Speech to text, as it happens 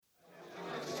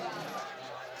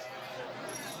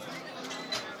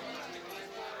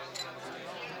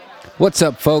What's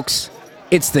up, folks?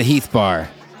 It's the Heath Bar.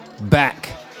 Back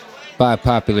by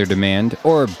popular demand,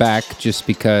 or back just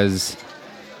because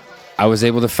I was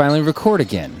able to finally record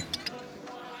again.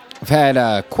 I've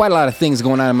had quite a lot of things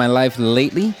going on in my life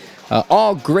lately.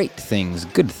 All great things,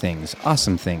 good things,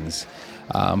 awesome things.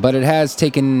 But it has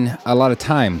taken a lot of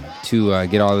time to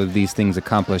get all of these things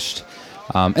accomplished.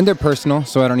 And they're personal,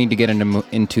 so I don't need to get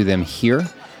into them here.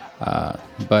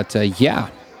 But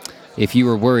if you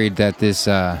were worried that this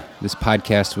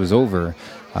podcast was over,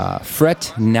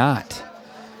 fret not.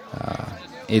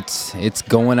 It's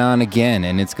going on again,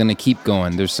 and it's going to keep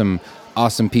going. There's some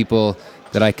awesome people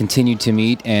that I continue to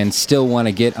meet and still want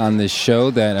to get on this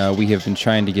show that we have been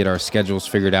trying to get our schedules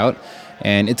figured out,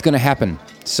 and it's going to happen.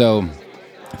 So,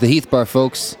 the Heath Bar,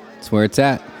 folks, it's where it's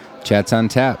at. Chat's on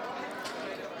tap.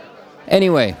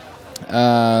 Anyway,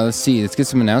 let's see. Let's get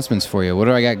some announcements for you. What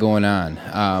do I got going on?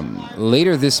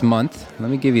 Later this month, let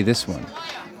me give you this one.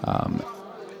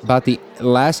 About the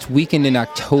last weekend in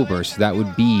October, so that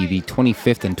would be the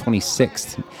 25th and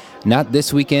 26th. Not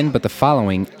this weekend, but the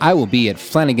following, I will be at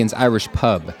Flanagan's Irish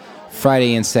Pub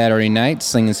Friday and Saturday night,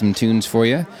 slinging some tunes for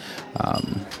you.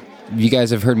 You guys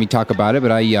have heard me talk about it,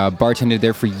 but I bartended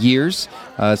there for years.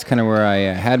 It's kind of where I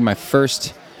had my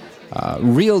first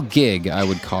real gig, I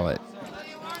would call it.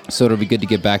 So it'll be good to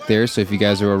get back there. So if you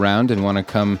guys are around and want to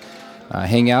come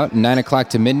hang out, 9 o'clock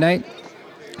to midnight,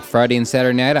 Friday and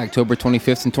Saturday night, October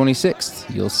 25th and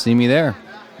 26th. You'll see me there.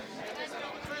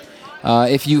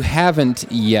 If you haven't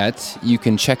yet, you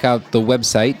can check out the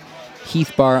website,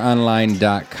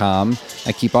 heathbaronline.com.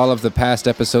 I keep all of the past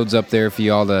episodes up there for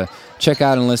you all to check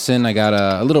out and listen. I got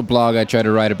a little blog I try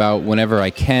to write about whenever I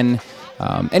can.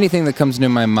 Anything that comes into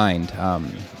my mind.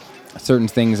 Certain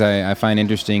things I find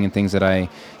interesting and things that I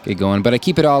get going. But I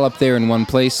keep it all up there in one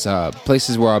place.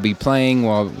 Places where I'll be playing,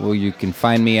 where you can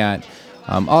find me at.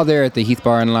 All there at the Heath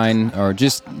Bar Online, or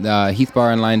just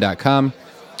heathbaronline.com.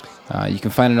 You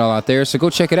can find it all out there, so go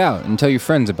check it out and tell your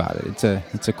friends about it.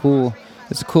 It's a cool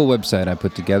website I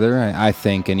put together. I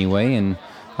think anyway, and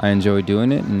I enjoy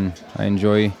doing it, and I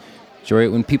enjoy it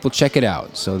when people check it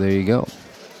out. So there you go.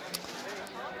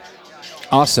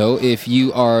 Also, if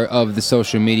you are of the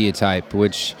social media type,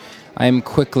 which I am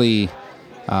quickly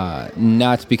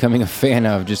not becoming a fan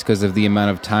of just because of the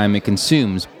amount of time it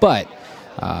consumes, but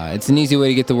it's an easy way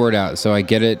to get the word out, so I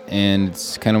get it, and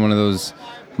it's kind of one of those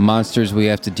monsters we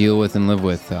have to deal with and live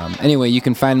with. Anyway, you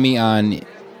can find me on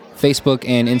Facebook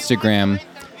and Instagram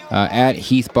at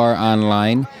Heath Bar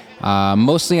Online.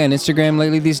 Mostly on Instagram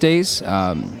lately these days.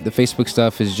 The Facebook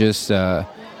stuff is just, I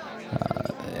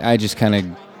just kind of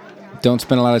don't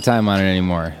spend a lot of time on it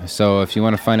anymore. So if you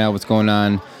want to find out what's going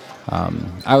on,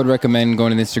 I would recommend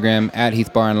going to Instagram at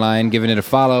Heath Bar Online, giving it a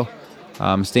follow,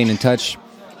 staying in touch.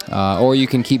 Or you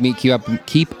can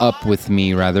keep up with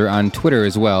me rather on Twitter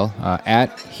as well,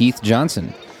 at Heath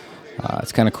Johnson.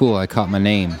 It's kind of cool. I caught my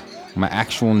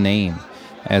actual name,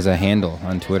 as a handle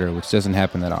on Twitter, which doesn't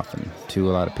happen that often to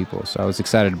a lot of people. So I was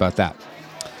excited about that.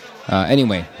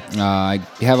 Anyway, I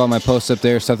have all my posts up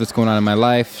there, stuff that's going on in my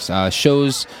life,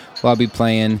 shows I'll be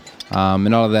playing,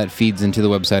 and all of that feeds into the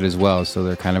website as well. So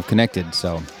they're kind of connected.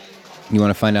 So you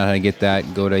want to find out how to get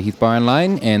that, go to Heath Bar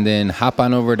Online, and then hop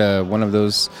on over to one of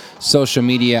those social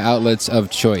media outlets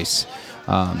of choice.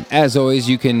 As always,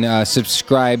 you can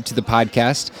subscribe to the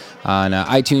podcast on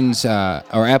iTunes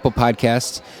or Apple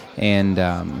Podcasts, and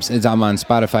I'm on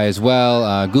Spotify as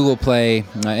well, Google Play,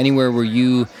 anywhere where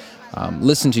you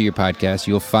listen to your podcast,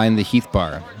 you'll find the Heath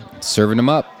Bar. Serving them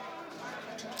up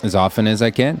as often as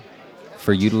I can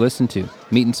for you to listen to.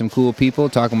 Meeting some cool people,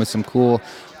 talking with some cool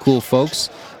folks,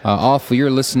 all for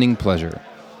your listening pleasure.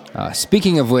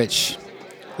 Speaking of which,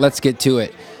 let's get to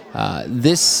it.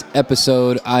 This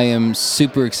episode I am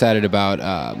super excited about.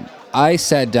 I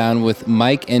sat down with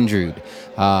Mike Endrud.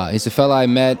 He's a fella I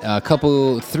met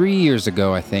 3 years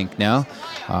ago, I think now,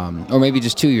 or maybe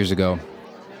just 2 years ago.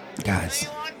 Guys,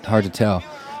 hard to tell.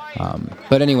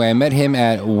 But anyway, I met him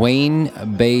at Wayne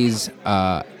Bay's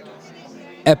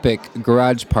epic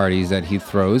garage parties that he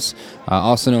throws,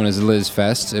 also known as Liz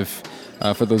Fest, if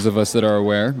for those of us that are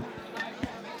aware.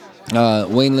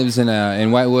 Wayne lives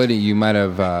in Whitewood. You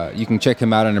can check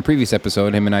him out on a previous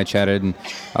episode. Him and I chatted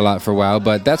a lot for a while,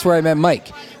 but that's where I met Mike.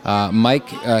 Mike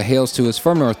hails to us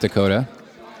from North Dakota,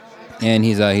 and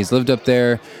he's lived up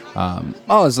there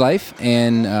all his life,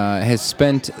 and has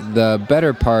spent the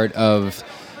better part of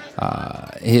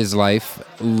his life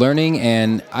learning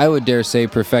and, I would dare say,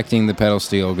 perfecting the pedal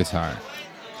steel guitar.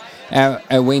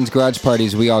 at Wayne's garage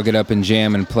parties, we all get up and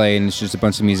jam and play, and it's just a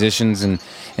bunch of musicians and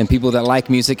people that like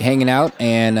music hanging out,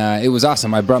 and it was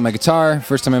awesome. I brought my guitar,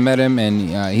 first time I met him,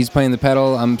 and he's playing the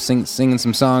pedal. I'm singing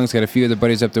some songs, got a few other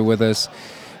buddies up there with us,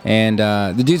 and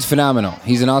the dude's phenomenal.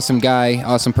 He's an awesome guy,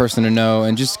 awesome person to know,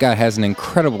 and just has an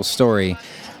incredible story.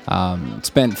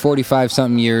 Spent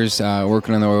 45-something years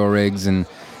working on the oil rigs, and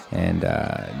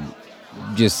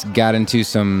just got into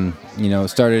some,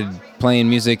 started playing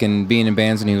music and being in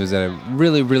bands, and he was at a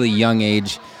really, really young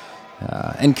age,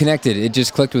 and connected. It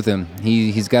just clicked with him.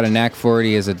 He's got a knack for it.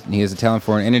 He has a talent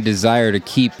for it, and a desire to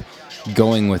keep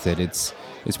going with it. It's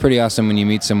pretty awesome when you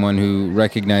meet someone who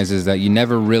recognizes that you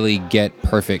never really get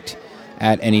perfect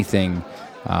at anything,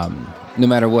 no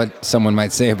matter what someone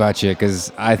might say about you.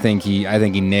 Because I think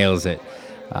he nails it.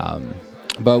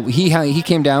 But he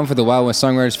came down for the Wild West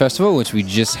Songwriters Festival, which we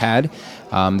just had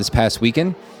this past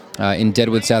weekend in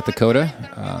Deadwood, South Dakota,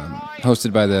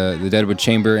 hosted by the Deadwood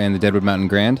Chamber and the Deadwood Mountain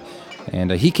Grand.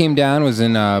 And he came down, was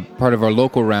in part of our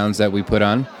local rounds that we put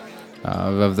on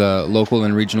of the local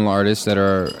and regional artists that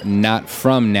are not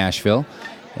from Nashville.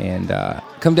 And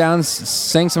come down,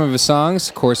 sang some of his songs,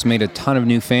 of course made a ton of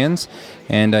new fans.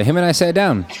 And him and I sat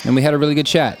down, and we had a really good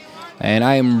chat. And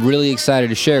I am really excited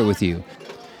to share it with you.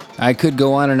 I could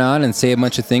go on and say a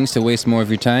bunch of things to waste more of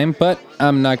your time, but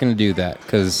I'm not going to do that,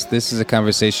 because this is a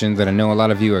conversation that I know a lot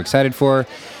of you are excited for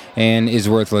and is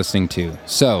worth listening to.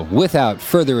 So, without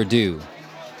further ado,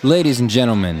 ladies and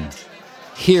gentlemen,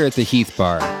 here at the Heath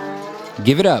Bar,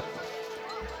 give it up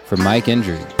for Mike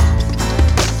Endrud.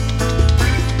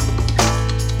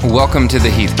 Welcome to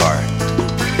the Heath Bar,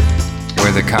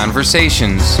 where the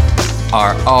conversations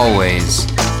are always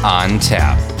on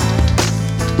tap.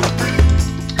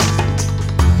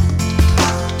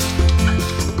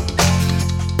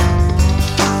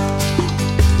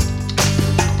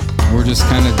 We're just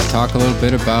kind of talk a little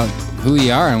bit about who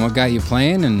you are and what got you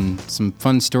playing, and some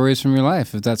fun stories from your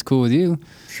life, if that's cool with you.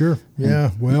 Sure. Yeah.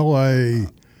 Well, I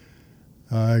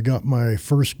got my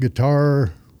first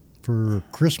guitar for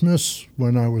Christmas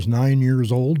when I was 9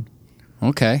 years old.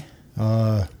 Okay.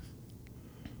 Prior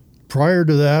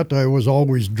to that, I was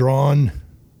always drawn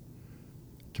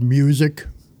to music.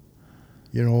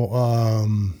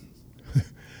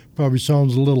 Probably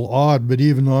sounds a little odd, but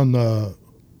even on the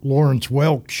Lawrence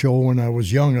Welk show when I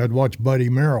was young, I'd watch Buddy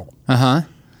Merrill. Uh-huh.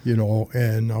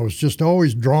 And I was just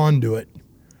always drawn to it.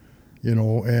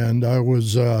 And I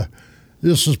was,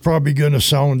 this is probably going to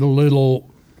sound a little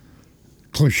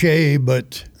cliche,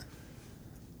 but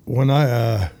when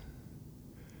I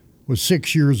was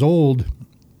 6 years old,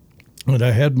 and I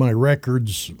had my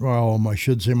records, I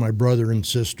should say my brother and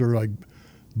sister, like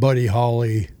Buddy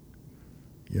Holly,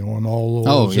 and all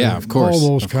those. Oh, yeah, of course.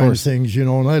 All those kind of things, and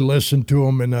I listened to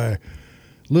them, and I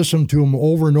listened to them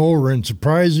over and over, and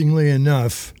surprisingly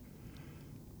enough,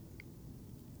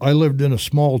 I lived in a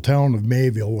small town of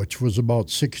Mayville, which was about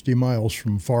 60 miles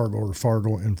from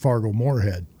Fargo-Moorhead.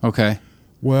 Okay.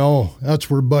 Well, that's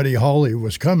where Buddy Holly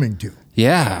was coming to.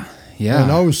 Yeah, yeah.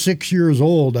 And I was 6 years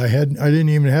old. I didn't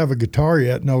even have a guitar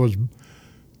yet, and I was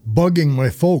bugging my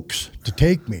folks to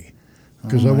take me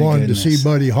because I wanted to see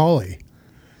Buddy Holly.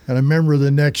 And I remember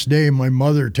the next day my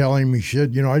mother telling me, I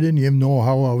didn't even know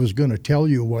how I was going to tell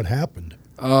you what happened.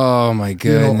 Oh, my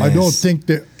goodness. I don't think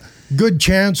that, good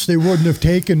chance they wouldn't have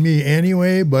taken me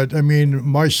anyway, but,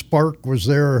 my spark was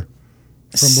there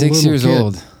from 6 years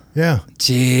old. Yeah.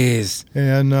 Jeez.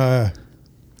 And I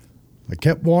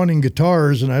kept wanting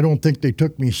guitars, and I don't think they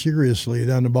took me seriously.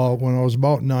 Then when I was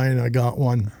about 9, I got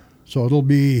one. So it'll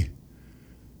be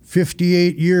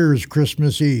 58 years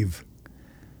Christmas Eve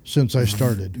since I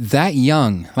started. That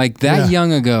young,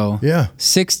 young ago. Yeah.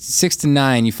 6 to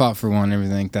 9, you fought for one,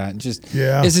 everything like that.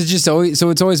 Yeah. Is it just always, so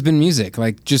it's always been music,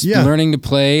 learning to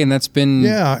play, and that's been.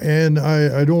 Yeah, and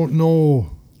I don't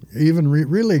know even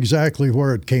really exactly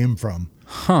where it came from.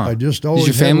 Huh. I just always.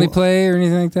 Did your family play or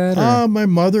anything like that? My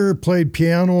mother played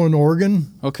piano and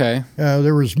organ. Okay.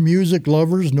 There was music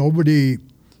lovers. Nobody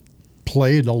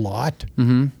played a lot.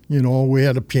 Mm-hmm. We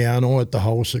had a piano at the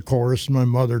house, of course. My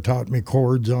mother taught me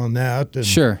chords on that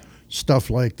and stuff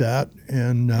like that.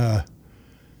 And I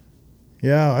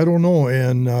don't know.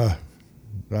 And I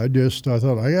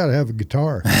thought I got to have a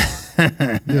guitar,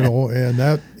 and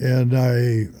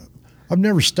I've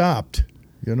never stopped.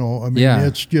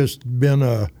 It's just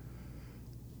been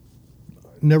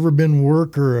never been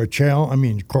work or a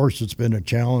challenge. Of course, it's been a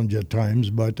challenge at times,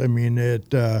 but I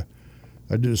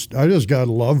just got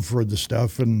a love for the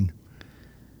stuff. And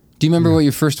do you remember what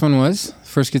your first one was?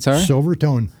 First guitar?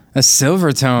 Silvertone. A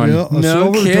Silvertone. Yeah, a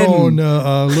Silvertone,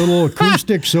 a little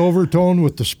acoustic Silvertone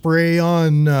with the spray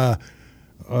on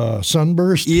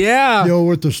Sunburst. Yeah.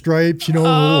 With the stripes, the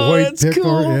little white that's picker.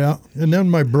 cool. Yeah. And then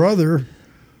my brother,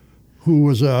 who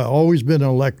was always been an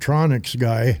electronics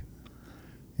guy,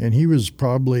 and he was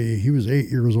 8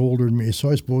 years older than me,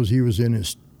 so I suppose he was in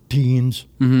his teens.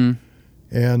 Mm-hmm.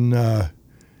 And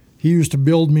he used to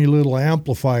build me little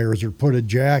amplifiers or put a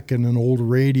jack in an old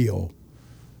radio.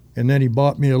 And then he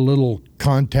bought me a little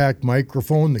contact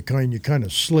microphone, the kind you kind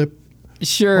of slip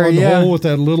Sure, on the yeah. hole with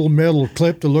that little metal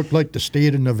clip that looked like the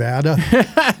state of Nevada.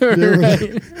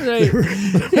 Right.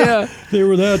 Yeah. They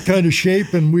were that kind of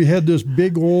shape, and we had this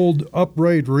big old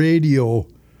upright radio.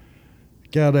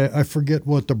 God, I forget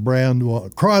what the brand was.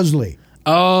 Crosley.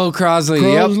 Oh, Crosley.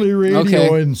 Crosley radio,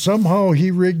 Okay. and somehow he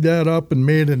rigged that up and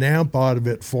made an amp out of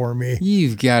it for me.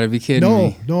 You've got to be kidding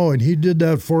me. No, and he did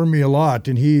that for me a lot,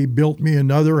 and he built me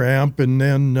another amp, and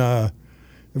then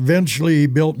eventually he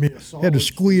built me, had a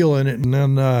squeal in it, and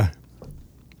then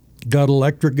got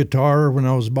electric guitar when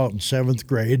I was about in 7th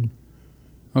grade,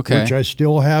 Okay. which I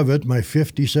still have it, my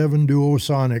 57 Duo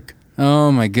Sonic,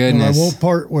 Oh, my and goodness. I won't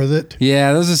part with it.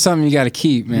 Yeah, those are something you got to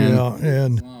keep, man. Yeah,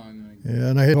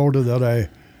 and I told her that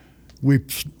we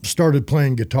started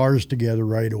playing guitars together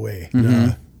right away.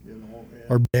 Mm-hmm.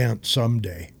 Or dance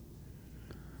someday.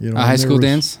 A high school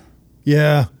dance?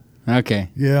 Yeah, Okay.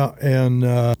 yeah, and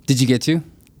Did you get to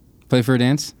play for a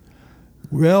dance?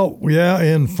 well, yeah,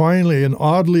 and finally, and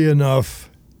oddly enough,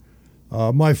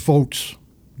 my folks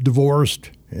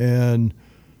divorced, and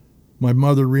my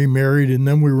mother remarried, and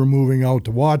then we were moving out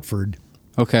to Watford,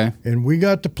 Okay. and we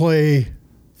got to play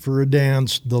for a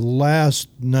dance the last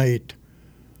night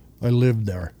I lived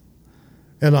there,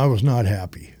 and I was not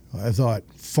happy. I thought,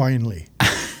 finally,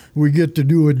 we get to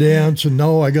do a dance, and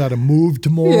now I got to move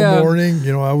tomorrow morning.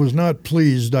 I was not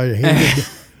pleased. I hated.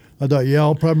 I thought,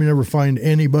 I'll probably never find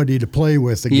anybody to play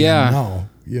with again now.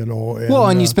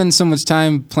 And you spend so much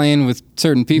time playing with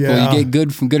certain people, Yeah. you get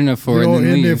good enough for it, and and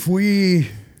then leave.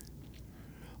 if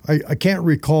I can't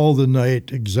recall the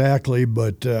night exactly,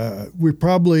 but we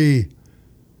probably,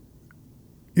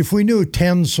 if we knew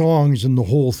 10 songs in the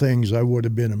whole things, I would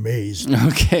have been amazed.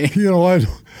 Okay.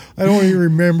 I don't even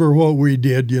remember what we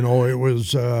did. It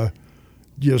was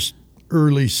just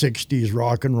early 60s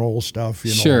rock and roll stuff,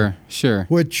 Sure.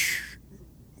 which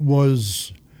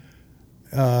was,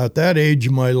 at that age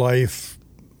of my life,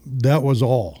 that was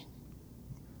all.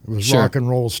 It was Sure. rock and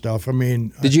roll stuff. I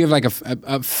mean, Did you have like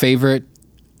a favorite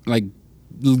like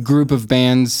group of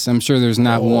bands? I'm sure there's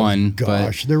not one.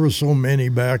 Gosh, there were so many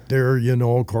back there.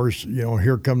 Of course,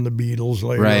 here come the Beatles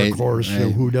later. Right, Of course,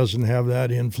 right. who doesn't have that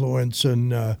influence?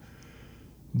 And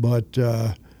but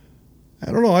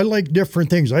I don't know. I like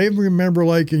different things. I even remember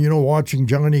liking, watching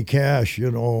Johnny Cash,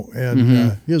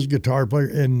 and his guitar player,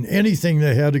 and anything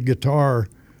that had a guitar.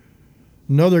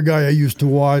 Another guy I used to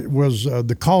watch was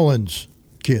the Collins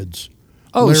kids.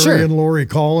 Oh, Larry sure. and Lori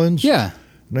Collins. Yeah.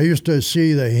 And I used to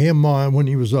see him on when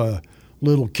he was a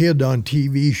little kid on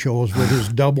TV shows with his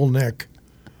double neck.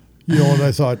 And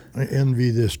I thought, I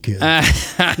envy this kid.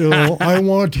 I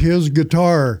want his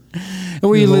guitar.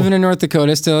 Were you living in North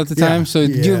Dakota still at the Yeah, time? So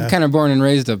you were yeah. kind of born and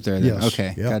raised up there then? Yes,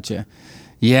 Okay, yep. gotcha.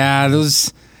 Yeah,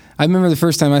 I remember the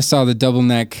first time I saw the double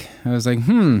neck, I was like,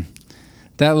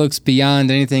 that looks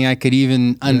beyond anything I could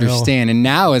even understand. And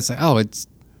now it's like, it's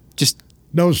just...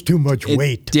 That was too much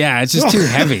weight. Yeah, it's just too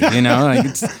heavy, Like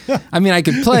I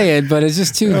could play it, but it's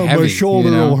just too heavy. My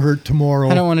shoulder will hurt tomorrow.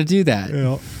 I don't want to do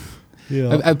that.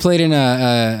 Yeah. I played in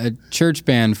a church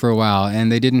band for a while,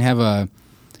 and they didn't have a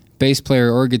bass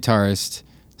player or guitarist,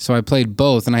 so I played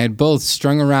both, and I had both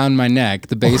strung around my neck,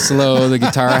 the bass low, the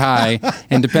guitar high,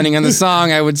 and depending on the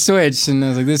song, I would switch, and I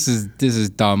was like, this is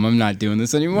dumb. I'm not doing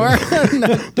this anymore. I'm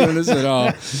not doing this at all.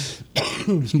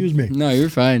 Excuse me. No, you're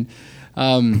fine.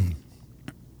 So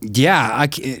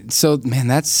man,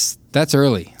 that's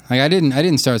early. Like I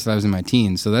didn't start till I was in my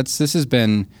teens, so this has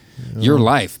been your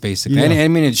life basically. Yeah. And I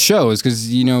mean, it shows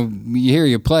because you hear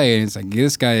you play, and it's like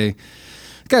this guy's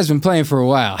been playing for a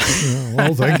while. Yeah,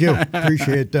 well, thank you.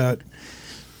 Appreciate that.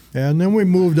 And then we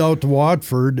moved out to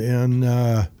Watford, and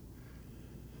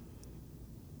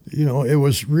it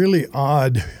was really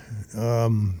odd.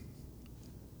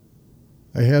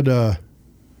 I had a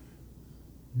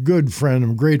great friend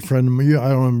of me.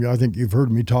 I think you've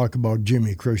heard me talk about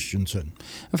Jimmy Christensen.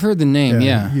 I've heard the name.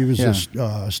 Yeah, He was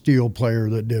a steel player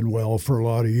that did well for a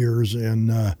lot of years,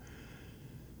 and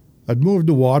I'd moved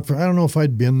to Watford. I don't know if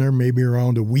I'd been there maybe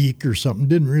around a week or something.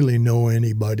 Didn't really know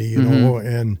anybody, you know.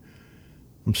 And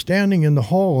I'm standing in the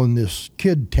hall, and this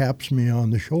kid taps me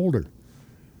on the shoulder,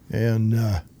 and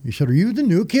he said, "Are you the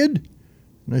new kid?"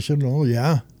 And I said, "Oh,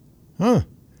 yeah." "Huh?"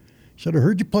 He said, "I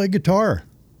heard you play guitar."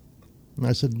 And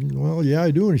I said, well, yeah,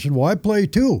 I do. And he said, well, I play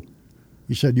too.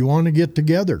 He said, you want to get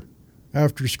together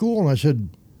after school? And I said,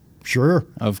 sure.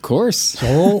 Of course.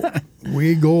 So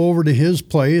we go over to his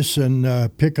place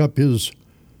and pick up his,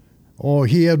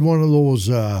 he had one of those,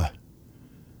 I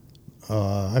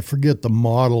forget the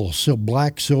model,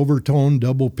 black Silvertone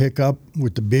double pickup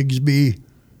with the Bigsby.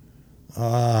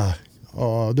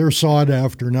 They're sought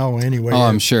after now anyway. Oh,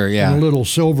 I'm sure, yeah. And a little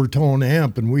Silvertone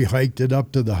amp, and we hiked it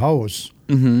up to the house.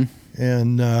 Mm-hmm.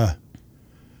 And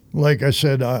like I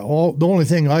said, the only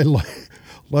thing I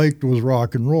liked was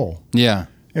rock and roll. Yeah.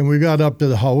 And we got up to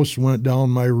the house, went down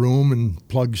my room and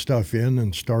plugged stuff in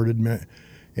and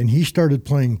and he started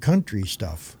playing country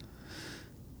stuff.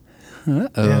 Uh-oh.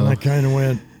 And I kind of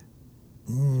went,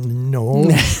 no.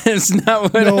 That's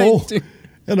not what No. I do.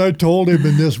 And I told him,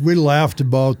 we laughed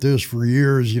about this for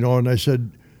years, and I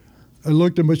said, I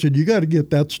looked at him, I said, you got to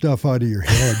get that stuff out of your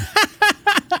head.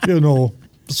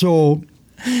 So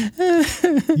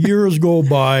years go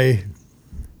by,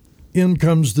 in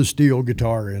comes the steel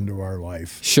guitar into our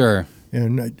life. Sure.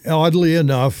 And oddly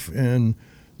enough, and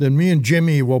then me and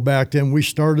Jimmy, back then we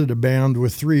started a band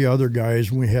with 3 other guys,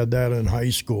 and we had that in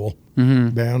high school. Mm-hmm.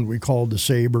 Band we called the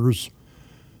Sabres.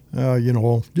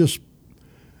 Just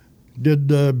did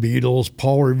the Beatles,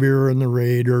 Paul Revere and the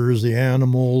Raiders, the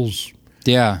Animals.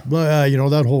 Yeah. But,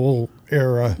 that whole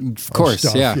era Of course,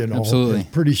 stuff, yeah, absolutely.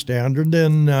 Pretty standard.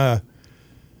 Then, I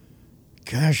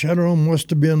don't know, must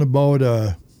have been about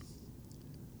I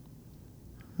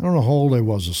don't know how old I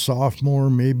was, a sophomore,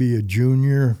 maybe a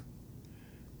junior.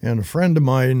 And a friend of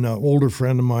mine, older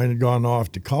friend of mine, had gone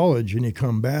off to college, and he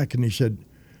come back and he said,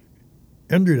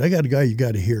 Endrud, I got a guy you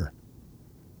got to hear.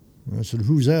 And I said,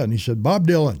 who's that? And he said, Bob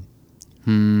Dylan.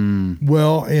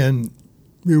 Well, and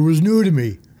it was new to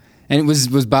me. And was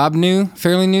Bob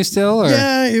fairly new still? Or?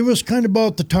 Yeah, it was kind of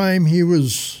about the time he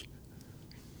was,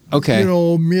 okay,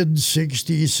 mid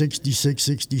 60s, 66,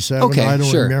 67. Okay, I don't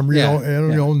sure. remember. Yeah. I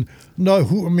don't know. No,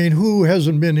 who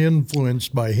hasn't been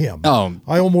influenced by him? Oh,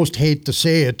 I almost hate to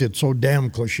say it. It's so damn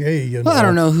cliche. Well, I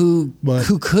don't know who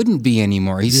couldn't be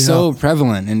anymore. He's so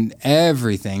prevalent in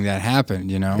everything that happened.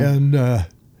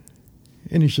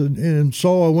 And he said, and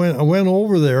so I went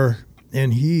over there,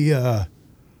 and he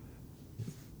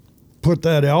put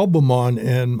that album on,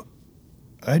 and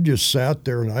I just sat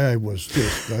there, and I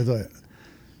thought,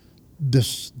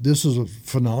 this is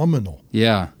phenomenal.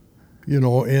 Yeah.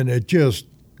 And it just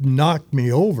knocked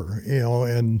me over,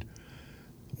 and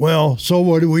so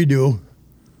what do?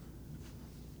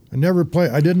 I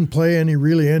didn't play any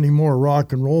more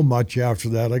rock and roll much after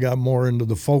that. I got more into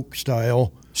the folk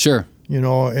style. Sure.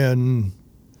 And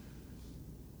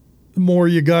the more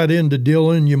you got into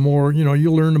Dylan, you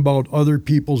learn about other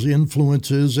people's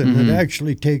influences, and it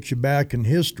actually takes you back in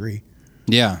history.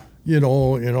 Yeah.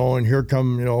 And here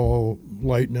come,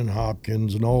 Lightning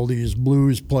Hopkins and all these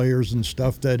blues players and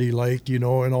stuff that he liked, and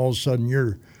all of a sudden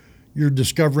you're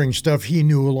discovering stuff he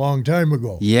knew a long time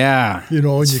ago. Yeah. And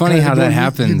it's funny how that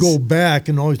happens. You go back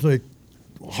and always like,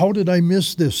 how did I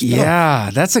miss this stuff? Yeah,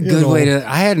 that's a good way to.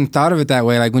 I hadn't thought of it that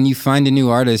way. Like when you find a new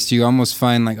artist, you almost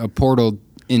find like a portal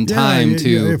in time to.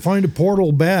 You find a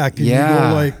portal back, and you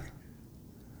go like,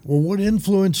 well, what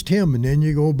influenced him? And then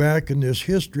you go back in this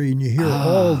history, and you hear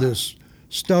all this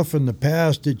stuff in the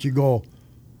past that you go,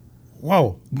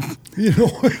 wow,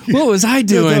 what was I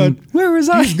doing? Where was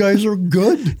I? These guys are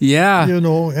good. Yeah.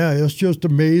 It's just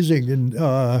amazing. And,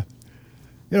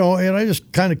 and I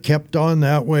just kind of kept on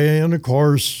that way. And of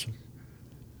course,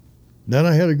 then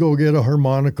I had to go get a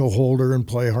harmonica holder and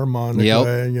play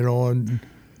harmonica, and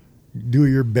do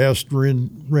your best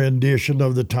rendition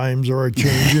of The Times Are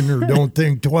Changing or Don't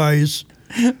Think Twice.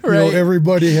 Right.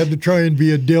 Everybody had to try and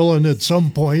be a Dylan at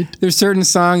some point. There's certain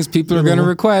songs people are going to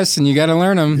request, and you got to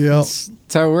learn them. Yeah. That's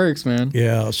how it works, man.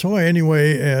 Yeah. So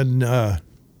anyway, I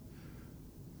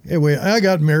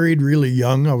got married really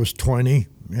young. I was 20.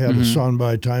 Had a son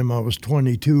by the time I was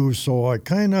 22. So I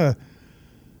kind of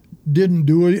didn't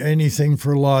do anything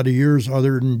for a lot of years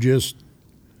other than just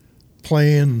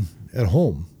playing at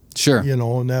home. Sure.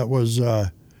 And that was,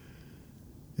 and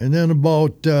then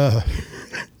about,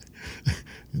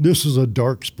 this is a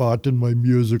dark spot in my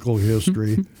musical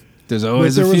history. There's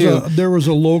always a few. There was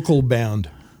a local band,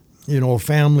 a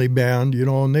family band,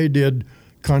 and they did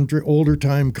country, older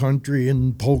time country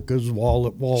and polkas,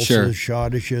 waltzes,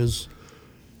 schottisches.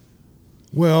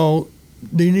 Well,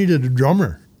 they needed a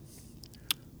drummer.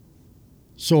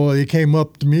 So they came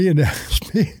up to me and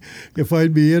asked me if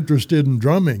I'd be interested in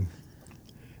drumming.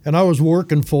 And I was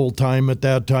working full-time at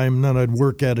that time, and then I'd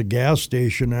work at a gas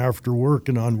station after work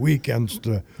and on weekends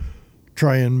to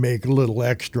try and make a little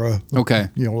extra. Okay.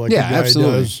 Like yeah, a guy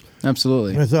absolutely. does.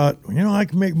 Absolutely. And I thought, I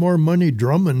can make more money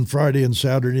drumming Friday and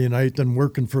Saturday night than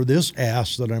working for this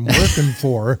ass that I'm working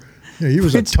for. He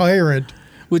was a tyrant.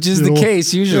 Which is the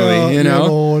case usually, And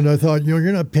I thought, you're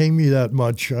not paying me that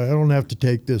much. I don't have to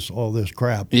take all this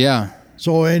crap. Yeah.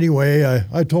 So anyway,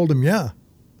 I told him, yeah.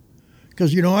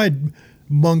 Because, I'd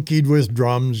monkeyed with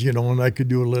drums, and I could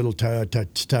do a little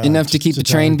enough to keep the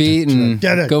train beat and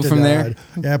go from there.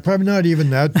 Yeah, probably not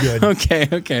even that good.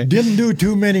 Okay. Didn't do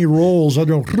too many rolls. I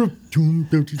don't,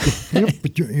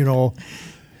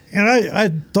 And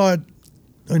I thought,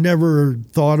 I never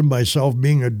thought of myself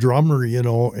being a drummer,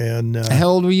 and how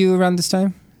old were you around this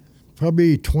time?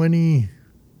 Probably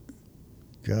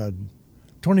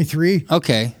 23.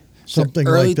 Okay. Something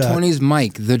so early like that. 20s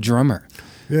Mike, the drummer.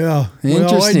 Yeah. Interesting,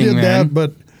 well, I did man. that,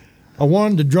 but I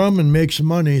wanted to drum and make some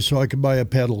money so I could buy a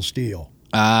pedal steel.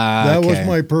 That was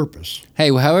my purpose. Hey,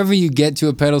 however you get to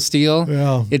a pedal steel,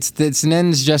 Yeah. it's an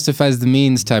ends justifies the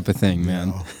means type of thing,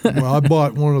 man. Well, I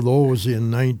bought one of those in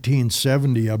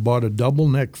 1970. I bought a double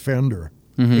neck Fender,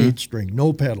 8-string,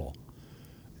 no pedal.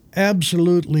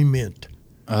 Absolutely mint.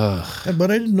 Ugh. But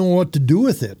I didn't know what to do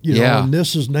with it. And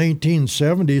this is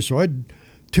 1970, so I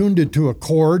tuned it to a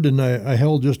chord, and I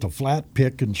held just a flat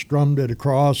pick and strummed it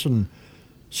across and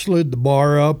slid the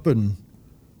bar up, and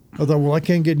I thought, well, I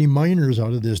can't get any minors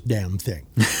out of this damn thing.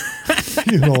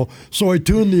 So I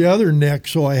tuned the other neck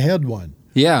so I had one.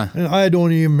 Yeah. And I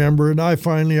don't even remember, and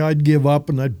I'd give up,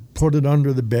 and I'd put it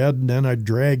under the bed, and then I'd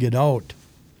drag it out.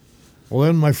 Well,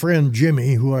 then my friend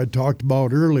Jimmy, who I talked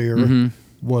about earlier,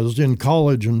 was in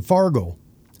college in Fargo.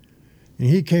 And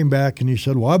he came back and he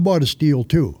said, well, I bought a steel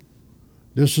too.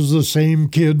 This is the same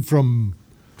kid from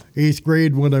 8th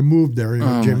grade when I moved there,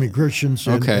 Jimmy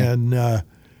Christensen. Okay. And I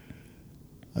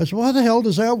said, well, how the hell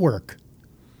does that work?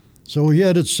 So he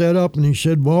had it set up, and he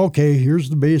said, well, okay, here's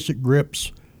the basic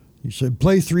grips. He said,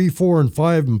 play 3, 4, and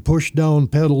 5 and push down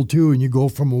pedal 2, and you go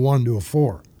from a 1 to a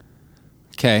 4.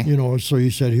 Okay. So he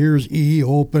said, here's E,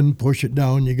 open, push it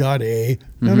down, you got A.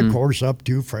 And of course, up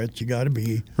 2 frets, you got a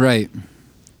B. Right.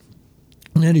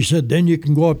 And then he said, then you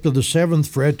can go up to the 7th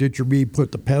fret at your B,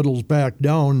 put the pedals back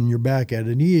down, and you're back at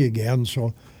an E again.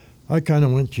 So I kind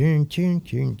of went ching, ching,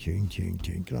 ching, ching, ching,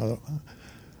 ching.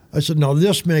 I said, now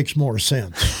this makes more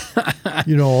sense.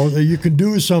 You can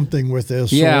do something with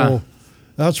this. Yeah. So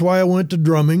that's why I went to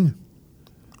drumming.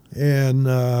 And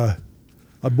I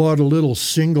bought a little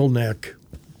single neck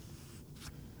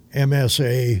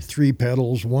MSA, 3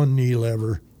 pedals, 1 knee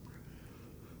lever.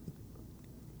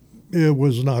 It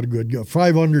was not a good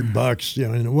 $500,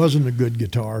 and it wasn't a good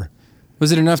guitar.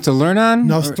 Was it enough to learn on?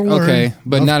 Enough to learn. Okay,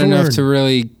 but not enough to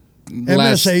really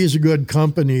last. MSA is a good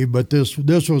company, but this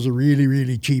was a really,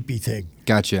 really cheapy thing.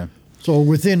 Gotcha. So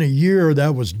within a year,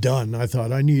 that was done. I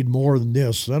thought, I need more than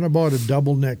this. Then I bought a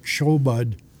double neck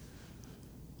Showbud,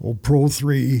 Pro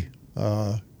 3,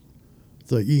 the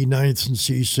E9th and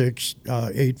C6,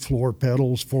 8-floor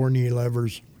pedals, 4 knee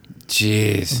levers.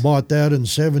 Jeez. I bought that in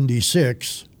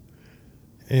 76.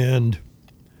 And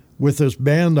with this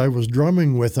band I was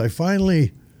drumming with, I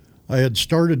had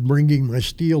started bringing my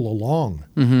steel along.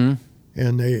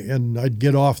 And I'd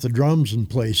get off the drums and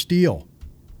play steel.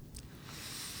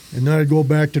 And then I'd go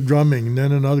back to drumming, and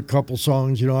then another couple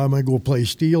songs, I might go play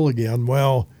steel again.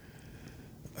 Well,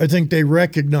 I think they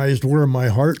recognized where my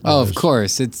heart was. Oh, of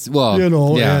course. It's,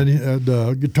 yeah. And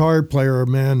the guitar player,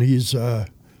 man,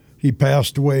 he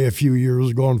passed away a few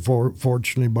years ago,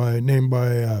 unfortunately, named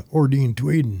by Ordine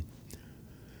Tweeden.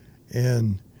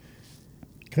 And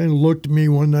kind of looked at me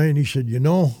one night and he said,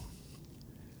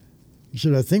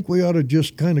 I think we ought to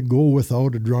just kind of go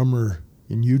without a drummer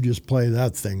and you just play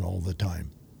that thing all the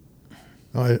time.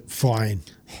 Fine.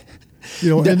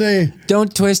 And they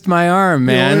don't twist my arm,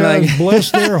 man. Bless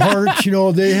their hearts.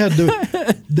 They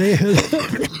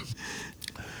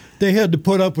had to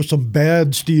put up with some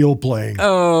bad steel playing.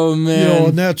 Oh man.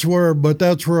 And that's where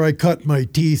I cut my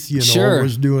teeth. Sure.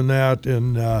 Was doing that,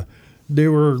 and they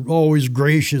were always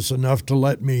gracious enough to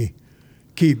let me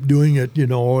keep doing it.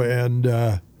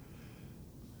 And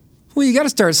well, you got to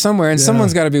start somewhere, and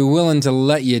someone's got to be willing to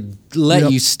let you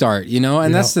start.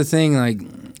 And that's the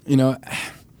thing.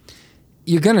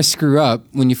 You're gonna screw up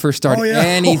when you first start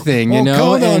anything, count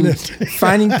on and it.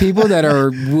 finding people that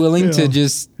are willing to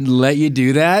just let you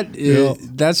do that,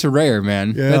 that's rare,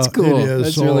 man. Yeah, that's cool. It is.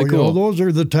 That's so, really cool. Those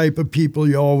are the type of people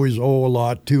you always owe a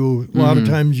lot to. A lot of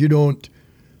times you don't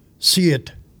see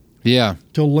it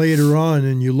till later on,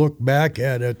 and you look back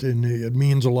at it, and it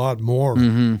means a lot more.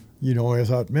 I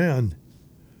thought, man,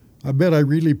 I bet I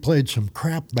really played some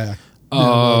crap back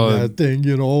on that thing,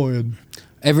 and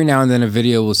every now and then a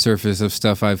video will surface of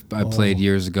stuff I played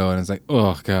years ago, and it's like,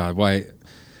 oh God, why?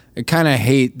 I kind of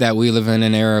hate that we live in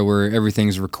an era where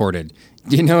everything's recorded.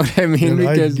 You know what I mean? And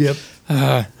Because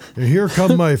and here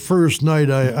come my first night.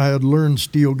 I had learned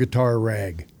steel guitar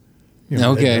rag.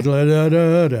 Okay.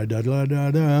 Mm-hmm.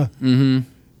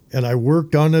 And I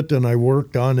worked on it, and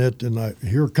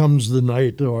here comes the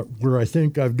night where I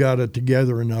think I've got it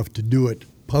together enough to do it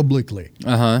publicly.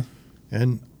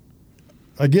 And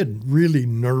I get really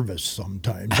nervous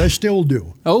sometimes. I still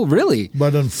do. Oh, really?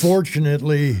 But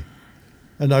unfortunately,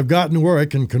 and I've gotten where I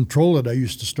can control it, I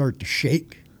used to start to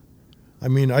shake. I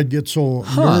mean, I'd get so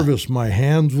nervous, my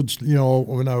hands would,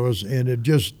 when I was, and it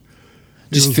just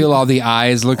feel all the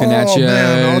eyes looking at you. Oh,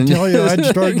 man, I'll tell you, I'd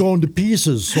start going to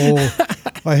pieces. So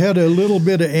I had a little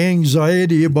bit of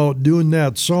anxiety about doing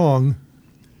that song.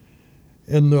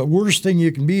 And the worst thing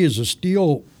you can be is a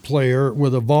steel player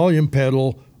with a volume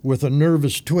pedal with a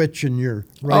nervous twitch in your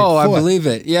right foot. I believe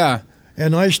it, yeah.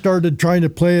 And I started trying to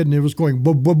play it, and it was going.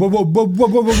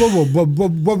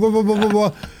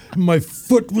 My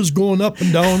foot was going up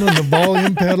and down on the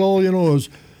volume pedal. It was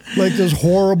like this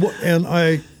horrible. And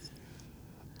I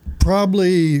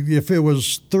probably, if it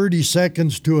was 30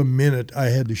 seconds to a minute, I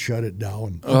had to shut it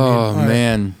down.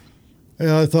 Man.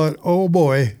 And I thought, oh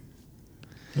boy.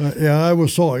 I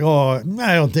was so like,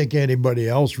 I don't think anybody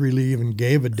else really even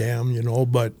gave a damn,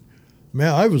 but.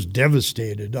 Man, I was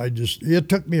devastated. It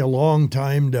took me a long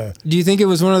time to... Do you think it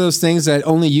was one of those things that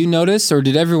only you noticed, or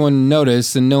did everyone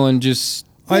notice and no one just...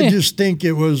 I just think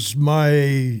it was my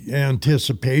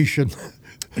anticipation.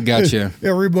 Gotcha.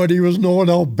 Everybody was knowing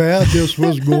how bad this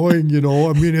was going,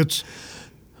 I mean, it's...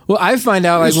 Well, I find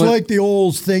out... It's like the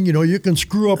old thing, you can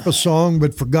screw up a song,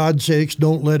 but for God's sakes,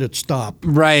 don't let it stop.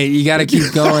 Right, you got to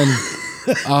keep going.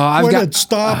 It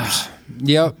stops...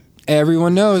 Yep.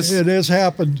 Everyone knows. It has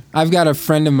happened. I've got a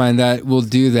friend of mine that will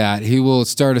do that. He will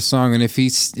start a song, and if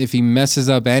he messes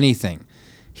up anything,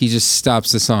 he just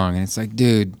stops the song. And it's like,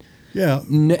 dude. Yeah.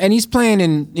 And he's playing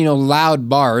in, loud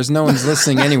bars. No one's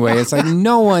listening anyway. It's like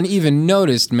no one even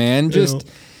noticed, man. Just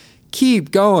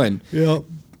keep going. Yeah.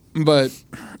 But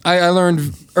I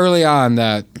learned early on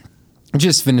that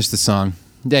just finish the song.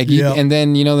 And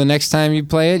then, the next time you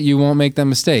play it, you won't make that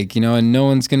mistake, and no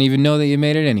one's going to even know that you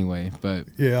made it anyway. But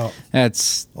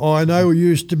that's... Oh, and I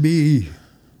used to be...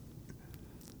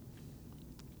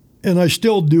 And I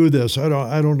still do this. I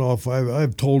don't know if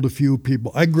I've told a few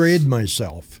people. I grade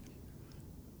myself.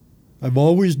 I've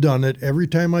always done it every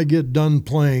time I get done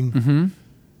playing. Mm-hmm.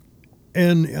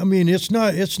 And, I mean, it's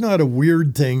not a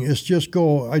weird thing. It's just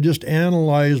I just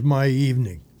analyze my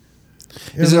evening.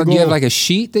 Do you have like a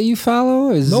sheet that you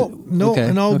follow? No, okay,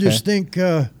 and I'll just think,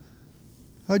 how'd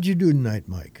you do tonight,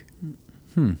 Mike?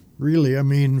 Really, I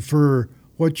mean, for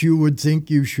what you would think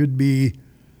you should be,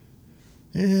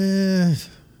 I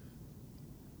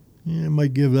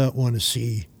might give that one a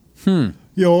C. And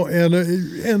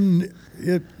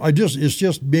it's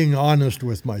just being honest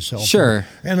with myself. Sure.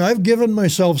 And I've given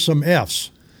myself some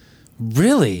Fs.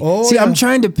 Really? Oh, See, yeah. I'm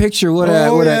trying to picture what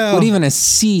even a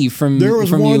C from there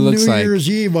was from one you looks New like. Year's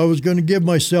Eve. I was going to give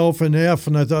myself an F,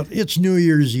 and I thought it's New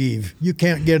Year's Eve. You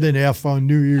can't get an F on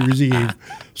New Year's Eve,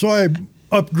 so I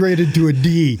upgraded to a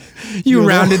D. You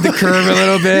rounded the curve a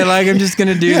little bit, like I'm just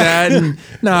going to do that. And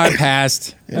no, I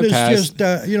passed. And it's just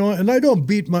and I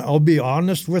don't I'll be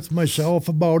honest with myself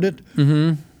about it.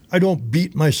 Mm-hmm. I don't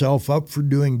beat myself up for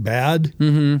doing bad,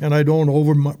 and I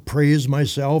don't praise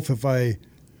myself if I.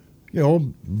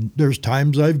 There's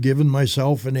times I've given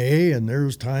myself an A, and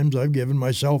there's times I've given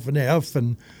myself an F,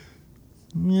 and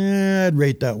I'd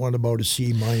rate that one about a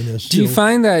C minus. Do you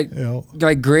find that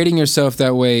like grading yourself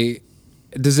that way,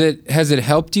 has it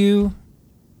helped you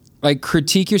like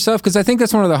critique yourself? Because I think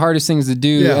that's one of the hardest things to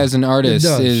do as an artist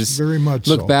is very much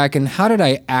look back and how did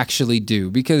I actually do?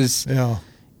 Because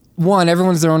one,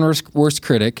 everyone's their own worst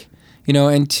critic,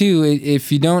 and two,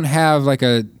 if you don't have like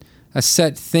a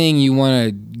set thing you want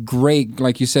to grade,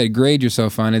 like you said, grade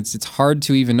yourself on, it's hard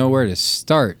to even know where to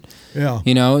start. Yeah.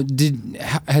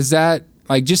 Has that,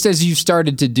 like, just as you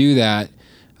started to do that,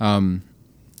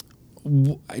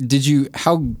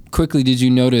 how quickly did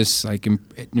you notice like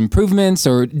improvements,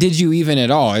 or did you even at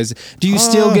all? Do you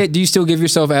still give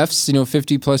yourself Fs,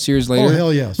 50 plus years later? Oh,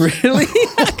 hell yes. Really?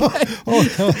 Oh,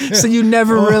 hell yeah. So you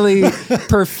never really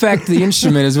perfect the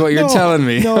instrument is what you're telling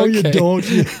me. No, you don't.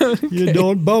 You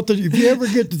don't. If you ever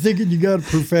get to thinking you got it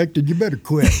perfected, you better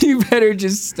quit. You better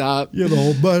just stop.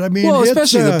 But I mean,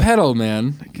 especially the pedal,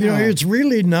 man. It's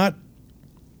really not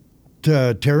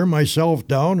to tear myself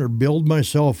down or build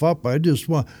myself up. I just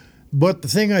want. But the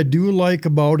thing I do like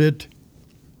about it,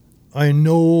 I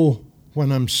know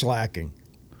when I'm slacking.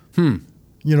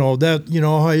 You know,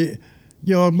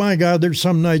 my God, there's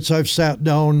some nights I've sat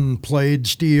down and played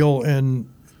steel and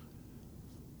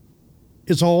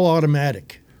it's all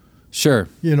automatic. Sure.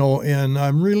 You know, and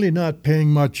I'm really not paying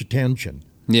much attention.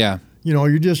 Yeah. You know,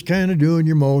 you're just kind of doing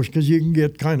your most because you can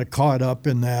get kind of caught up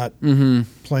in that,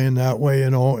 playing that way, you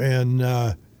know.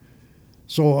 And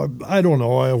so I don't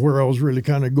know where I was really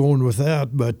kind of going with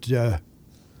that, but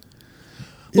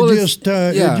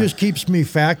it just keeps me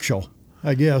factual,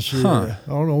 I guess. I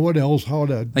don't know what else, how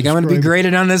to like, I'm going to be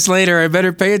graded on this later. I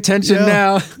better pay attention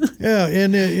now. Yeah,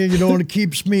 and it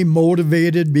keeps me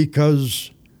motivated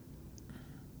because...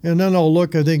 And then I'll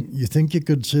look, you think you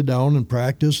could sit down and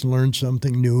practice and learn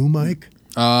something new, Mike?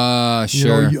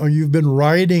 Sure. You've been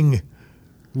riding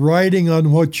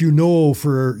on what you know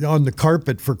on the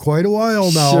carpet for quite a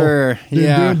while now. Sure,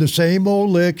 Doing the same old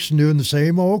licks and doing the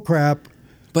same old crap.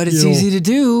 But it's easy to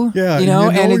do. Yeah,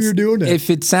 and you're doing it.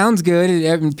 If it sounds good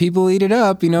and people eat it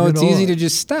up, it's easy to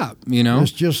just stop,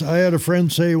 It's just, I had a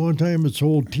friend say one time, it's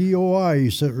old TOI, he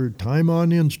said, or time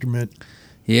on instrument.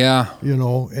 Yeah.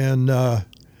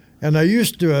 And I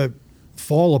used to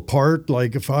fall apart,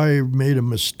 like if I made a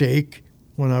mistake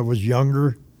when I was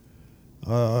younger,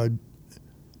 ruined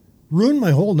my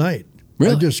whole night.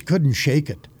 Really? I just couldn't shake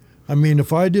it. I mean,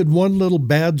 if I did one little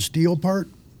bad steel part,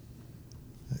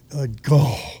 I'd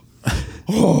go,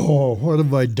 oh, what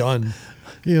have I done?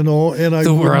 And I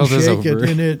couldn't shake it.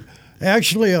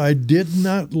 And I did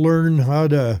not learn how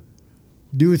to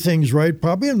do things right,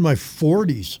 probably in my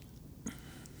 40s,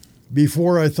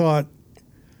 before I thought,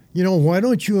 why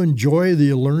don't you enjoy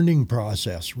the learning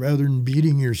process rather than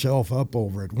beating yourself up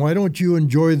over it? Why don't you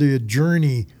enjoy the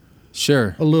journey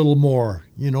a little more?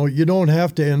 You don't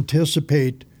have to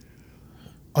anticipate,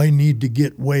 I need to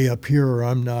get way up here or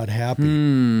I'm not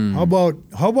happy. How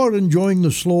about enjoying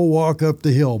the slow walk up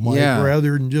the hill, Mike,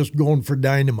 rather than just going for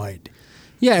dynamite?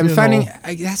 Yeah, and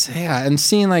and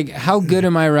seeing like, how good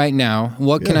am I right now?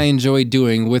 What can I enjoy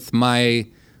doing with my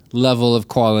level of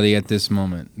quality at this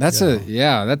moment?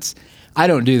 I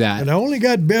don't do that. And I only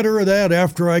got better at that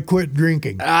after I quit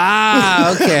drinking.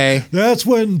 Okay. That's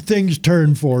when things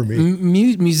turned for me.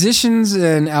 Musicians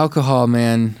and alcohol,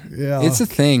 man. Yeah. It's a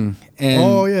thing. And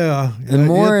And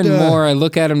more I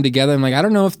look at them together, I'm like, I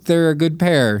don't know if they're a good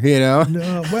pair,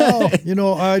 No, well,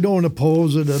 I don't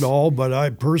oppose it at all, but I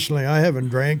haven't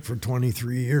drank for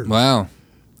 23 years. Wow.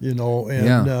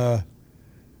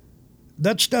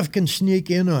 That stuff can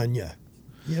sneak in on you.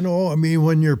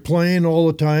 When you're playing all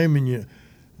the time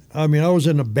I was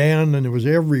in a band and it was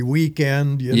every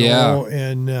weekend,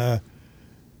 and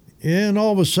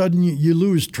all of a sudden you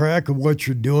lose track of what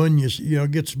you're doing.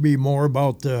 It gets to be more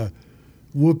about the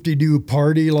whoop-de-doo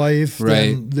party life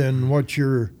than what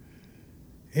you're,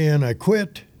 and I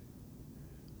quit.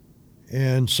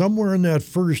 And somewhere in that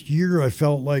first year, I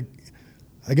felt like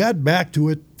I got back to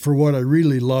it for what I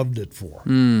really loved it for.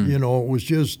 It was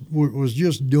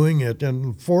just doing it.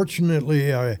 And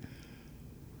fortunately, I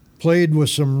played with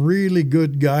some really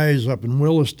good guys up in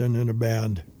Williston in a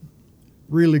band,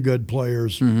 really good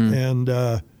players. And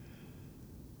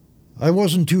I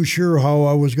wasn't too sure how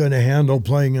I was going to handle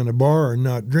playing in a bar and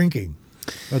not drinking.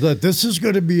 I thought, this is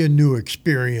going to be a new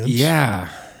experience. Yeah.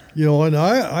 And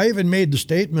I even made the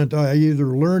statement, I either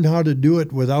learn how to do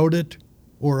it without it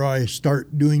or I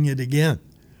start doing it again.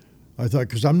 I thought,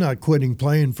 because I'm not quitting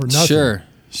playing for nothing.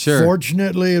 Sure.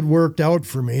 Fortunately, it worked out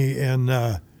for me, and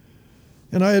I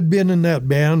had been in that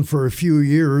band for a few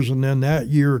years, and then that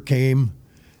year came,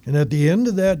 and at the end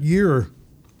of that year,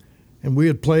 and we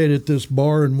had played at this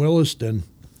bar in Williston,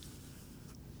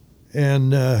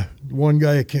 and one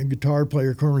guy, a guitar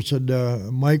player, came and said,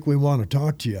 Mike, we want to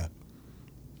talk to you.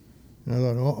 And I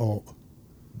thought, uh-oh,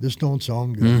 this don't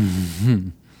sound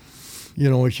good.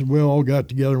 He said, we all got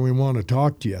together and we want to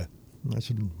talk to you. And I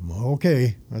said,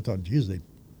 okay. I thought, geez, they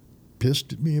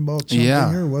pissed at me about something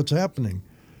here? What's happening?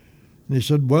 And he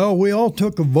said, well, we all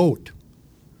took a vote.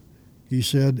 He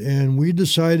said, and we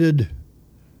decided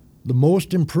the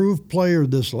most improved player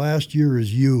this last year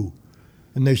is you.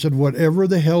 And they said, whatever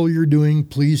the hell you're doing,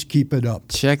 please keep it up.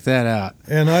 Check that out.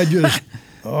 And I just,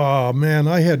 oh, man,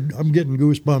 I'm getting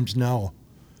goosebumps now.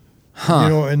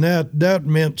 And that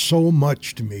meant so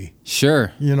much to me.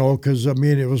 Sure. Because,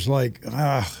 it was like,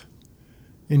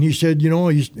 And he said,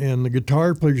 and the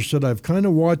guitar player said, I've kind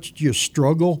of watched you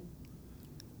struggle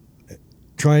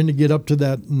trying to get up to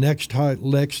that next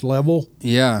level.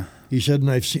 Yeah. He said,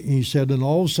 and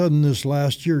all of a sudden this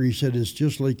last year, he said, it's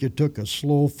just like you took a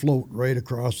slow float right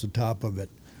across the top of it.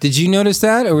 Did you notice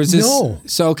that, or was this? No.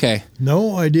 So, okay.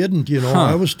 No, I didn't.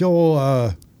 I was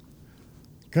still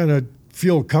kind of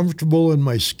feel comfortable in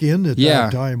my skin at Yeah.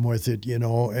 that time with it, you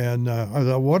know. And I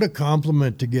thought, what a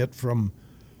compliment to get from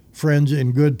friends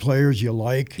and good players you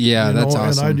like. Yeah, you that's know?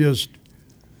 awesome. And I just,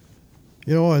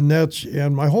 you know,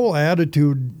 and my whole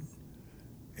attitude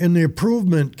and the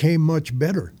improvement came much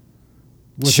better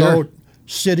without Sure.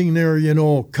 sitting there, you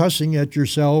know, cussing at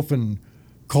yourself and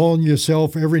calling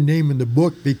yourself every name in the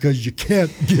book because you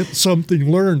can't get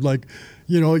something learned. Like,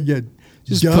 you know, you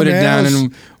Just put it down dumbass,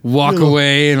 and walk you know.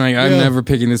 away, and like, I'm Yeah. never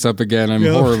picking this up again. I'm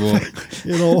Yeah. horrible.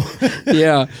 You know.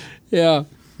 Yeah, yeah,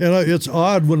 And it's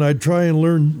odd when I'd try and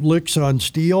learn licks on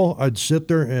steel, I'd sit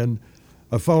there and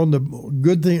I found the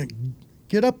good thing,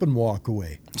 get up and walk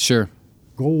away. sure.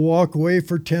 Go walk away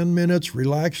for 10 minutes,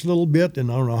 relax a little bit, and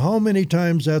I don't know how many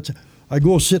times I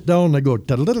go sit down and I go,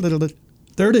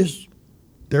 there it is.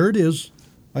 There it is.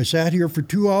 I sat here for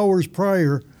 2 hours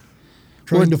prior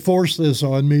trying to force this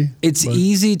on me. It's but-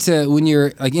 easy to, when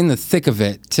you're like in the thick of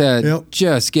it, to Yep.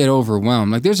 just get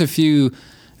overwhelmed. Like there's a few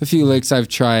licks I've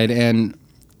tried, and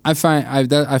I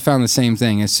found the same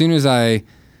thing. As soon as I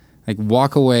like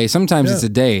walk away, sometimes Yeah. it's a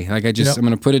day. Like Yep. I'm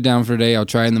gonna put it down for a day. I'll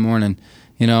try in the morning,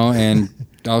 you know, and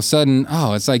all of a sudden,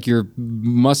 it's like your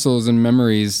muscles and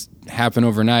memories happen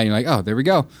overnight. You're like, oh, there we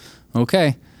go,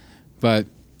 okay. But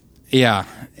yeah,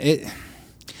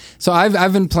 So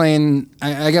I've been playing.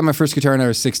 I got my first guitar when I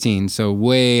was 16, so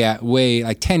way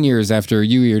like 10 years after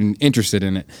you were interested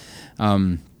in it.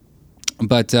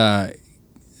 But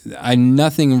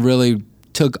nothing really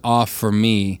took off for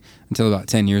me until about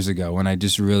 10 years ago when I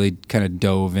just really kind of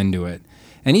dove into it.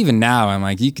 And even now, I'm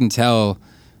like, you can tell,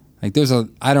 like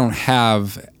I don't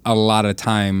have a lot of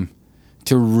time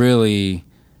to really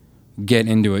get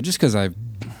into it just because I've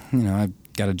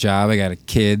got a job, I got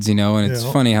kids, you know, and it's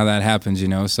funny how that happens, you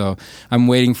know. So I'm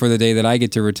waiting for the day that I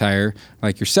get to retire,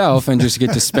 like yourself, and just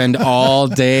get to spend all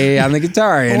day on the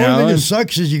guitar, you The know. only thing that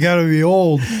sucks is you got to be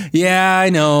old, Yeah, I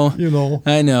know. you know.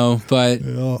 I know, but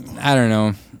Yeah. I don't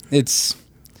know. It's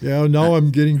Yeah, now I'm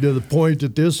getting to the point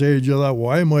at this age. I thought,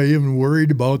 why am I even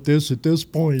worried about this at this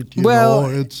point? You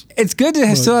know, it's good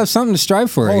to still have something to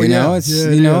strive for. Oh, you know, yeah. it's Yeah,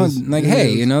 it you know, is. like It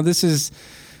hey, is. you know, this is.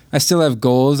 I still have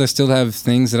goals. I still have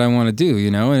things that I want to do. You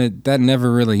know, and that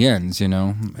never really ends. You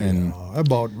know, and I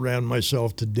about ran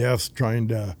myself to death trying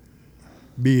to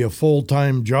be a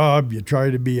full-time job. You try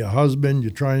to be a husband. You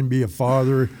try and be a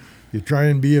father. You try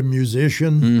and be a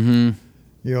musician. mm-hmm.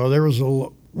 You know, there was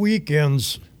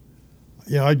weekends.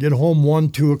 You know, I'd get home 1,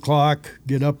 2 o'clock,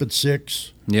 get up at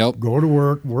 6, Yep. go to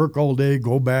work all day,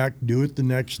 go back, do it the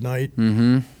next night.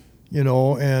 Mm-hmm. You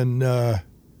know, and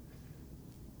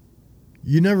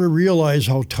you never realize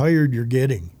how tired you're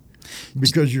getting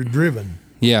because you're driven.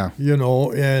 Yeah. You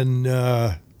know, and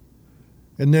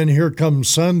then here comes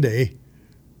Sunday,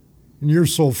 and you're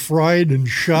so fried and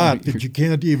shot that you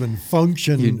can't even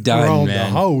function You're done, around the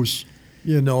man. house.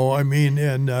 You know, I mean,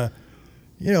 and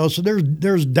you know, so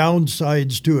there's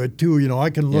downsides to it too. You know, I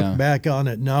can look Yeah. back on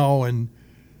it now, and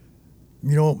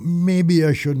you know, maybe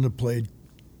I shouldn't have played.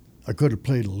 I could have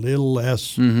played a little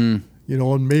less. Mm-hmm. You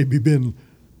know, and maybe been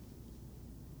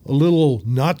a little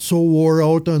not so wore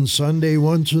out on Sunday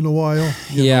once in a while.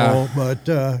 You Yeah. know, but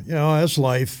you know, that's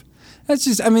life. That's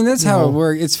just. I mean, that's You how know. it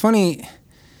works. It's funny.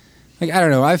 Like I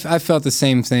don't know. I felt the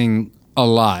same thing a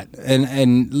lot,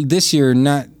 and this year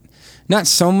not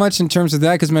so much in terms of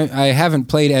that because I haven't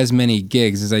played as many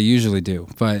gigs as I usually do.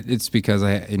 But it's because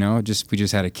we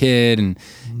just had a kid, and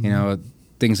you know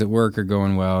things at work are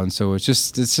going well, and so it's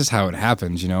just how it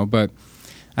happens, you know. But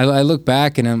I look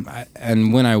back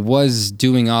and when I was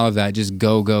doing all of that, just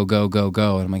go, and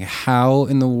I'm like, how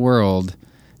in the world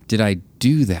did I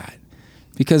do that?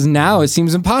 Because now it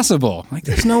seems impossible. Like,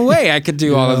 there's no way I could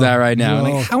do all of that right now.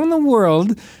 no. Like, how in the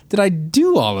world did I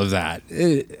do all of that?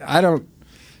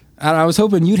 I was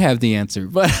hoping you'd have the answer,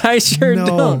 but I sure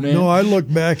don't, man. No, I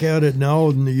look back at it now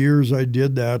in the years I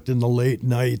did that in the late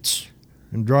nights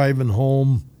and driving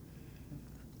home.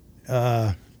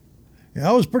 Yeah,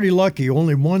 I was pretty lucky.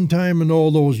 Only one time in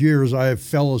all those years I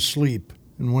fell asleep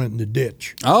and went in the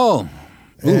ditch. Oh,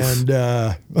 oof. And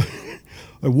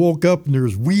I woke up and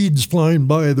there's weeds flying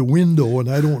by the window and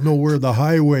I don't know where the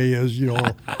highway is, you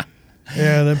know.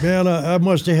 And man, I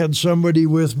must have had somebody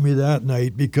with me that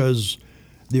night because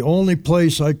the only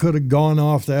place I could have gone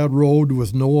off that road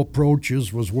with no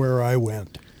approaches was where I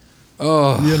went.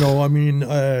 Oh, You know, I mean,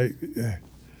 I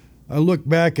look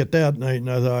back at that night and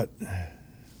I thought,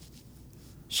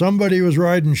 somebody was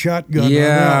riding shotgun on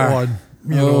that one.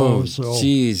 You know, so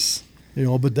jeez. you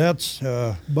know, but that's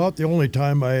about the only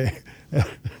time I,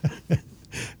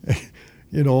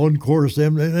 you know, and of course,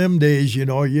 them days, you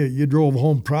know, you drove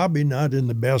home probably not in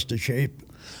the best of shape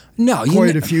No,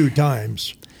 quite a few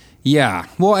times. Yeah.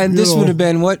 Well, and this would have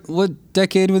been what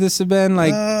decade would this have been?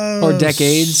 Like or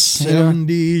decades?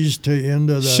 70s to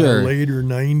into the later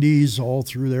 90s, all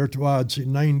through there to I'd say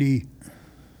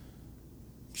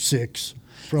 96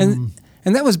 from.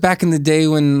 And that was back in the day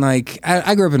when, like,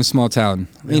 I grew up in a small town.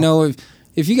 Yeah. You know,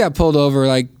 if you got pulled over,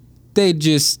 like, they'd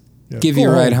just give you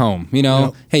a ride home. You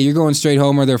know, hey, you're going straight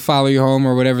home, or they'll follow you home,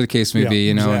 or whatever the case may be.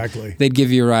 You know, exactly. They'd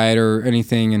give you a ride or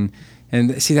anything,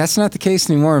 and see, that's not the case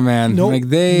anymore, man. Nope. Like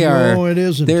they are. No, it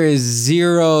isn't. There is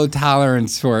zero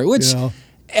tolerance for it, which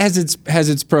has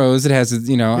its pros. It has its,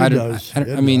 you know. I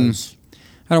mean,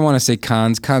 I don't want to say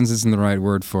cons. Cons isn't the right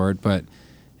word for it, but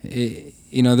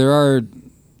you know, there are.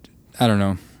 I don't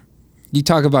know. You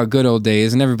talk about good old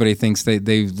days, and everybody thinks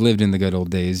they've lived in the good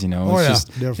old days. You know, it's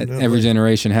just definitely. Every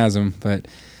generation has them. But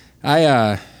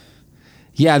that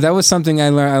was something I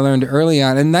learned early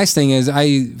on. And the nice thing is,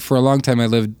 for a long time I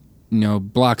lived, you know,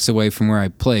 blocks away from where I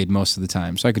played most of the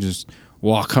time, so I could just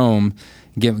walk home,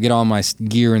 get all my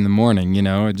gear in the morning. You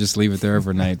know, and just leave it there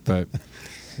overnight. But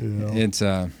it's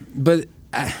that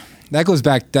goes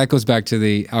back to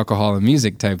the alcohol and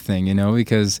music type thing. You know,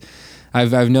 because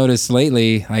I've noticed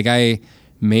lately, like I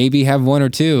maybe have one or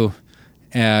two,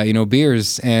 you know,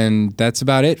 beers, and that's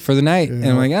about it for the night. Yeah. And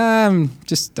I'm like, I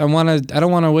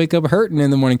don't want to wake up hurting in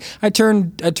the morning. I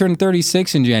turned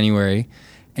 36 in January,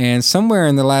 and somewhere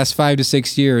in the last 5 to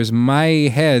 6 years, my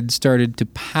head started to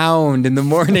pound in the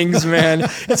mornings, man.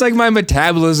 It's like my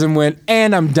metabolism went,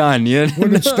 and I'm done. You know?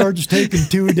 When it starts taking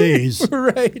 2 days,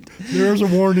 right? There's a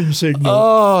warning signal.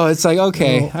 Oh, it's like,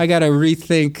 okay, I got to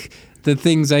rethink the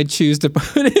things I choose to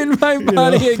put in my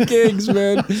body at gigs,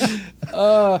 man.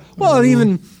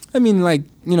 Even, I mean, like,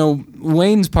 you know,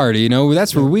 Wayne's party, you know,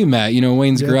 that's where we met, you know,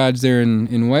 Wayne's garage there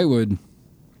in Whitewood.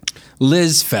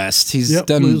 Liz Fest. He's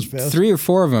done 3 or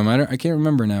 4 of them. I can't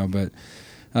remember now, but,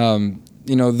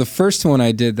 you know, the first one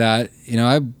I did that, you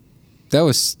know, that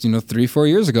was, you know, 3-4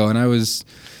 years ago, and I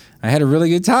had a really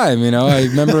good time, you know. I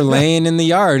remember laying in the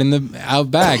yard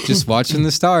out back just watching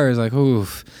the stars, like,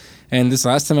 oof. And this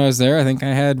last time I was there, I think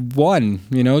I had 1,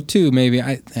 you know, 2 maybe.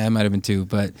 I might have been 2,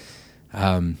 but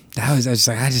I was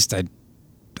like, I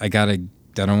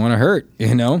don't want to hurt,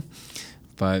 you know.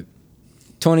 But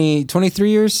 23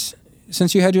 years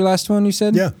since you had your last one, you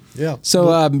said? Yeah.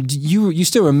 So you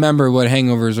still remember what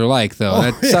hangovers are like, though?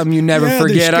 That's something you never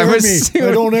forget. I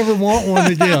don't ever want one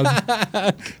again.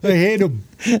 I hate them.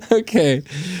 Okay,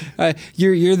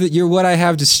 you're what I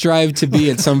have to strive to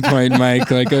be at some point, Mike.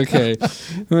 Like, okay,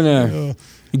 I'm gonna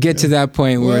get to that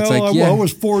point where it's like, I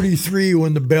was 43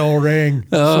 when the bell rang.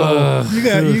 So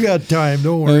you got time.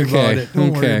 Don't worry about it.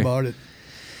 Don't worry about it.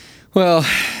 Well,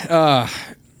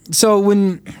 so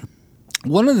when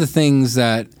one of the things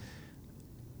that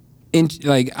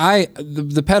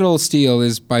the pedal steel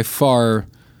is by far,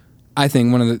 I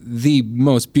think, one of the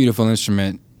most beautiful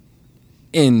instrument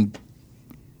in,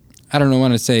 I don't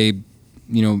want to say,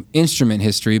 you know, instrument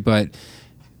history, but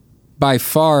by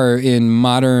far in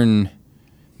modern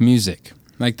music.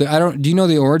 Like, do you know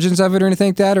the origins of it or anything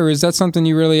like that, or is that something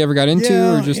you really ever got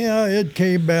into? Yeah, it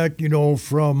came back, you know,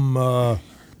 from,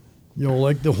 you know,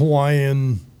 like the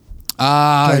Hawaiian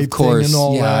type of course, thing and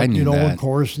all that. I knew that. Of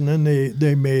course, and then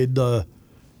they made the,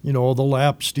 you know, the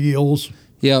lap steels,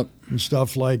 and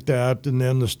stuff like that, and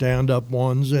then the stand-up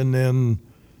ones, and then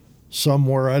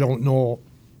somewhere, I don't know,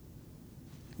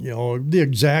 you know, the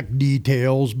exact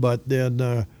details, but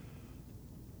then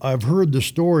I've heard the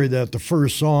story that the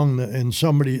first song, and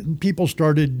people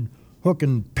started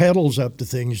hooking pedals up to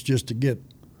things just to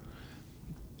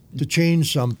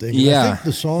change something. Yeah. I think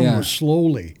the song was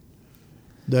Slowly,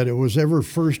 that it was ever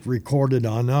first recorded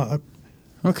on.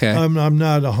 Okay. I'm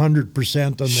not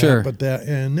 100% on Sure. that, but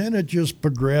and then it just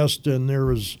progressed, and there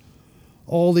was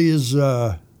all these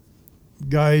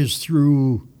guys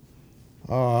through.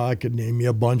 I could name you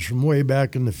a bunch from way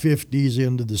back in the 50s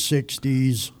into the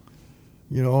 60s,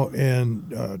 you know,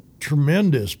 and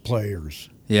tremendous players.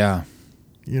 Yeah.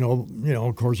 You know,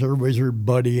 of course, everybody's heard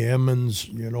Buddy Emmons,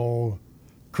 you know,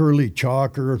 Curly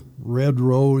Chalker, Red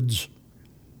Rhodes.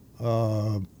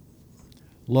 There's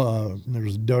Doug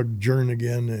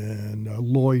Jernigan and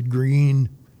Lloyd Green,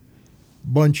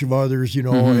 bunch of others, you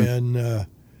know, and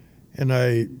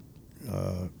I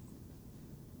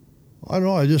don't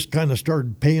know, I just kind of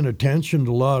started paying attention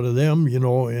to a lot of them, you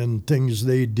know, and things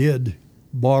they did.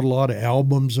 Bought a lot of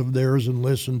albums of theirs and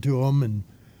listened to them,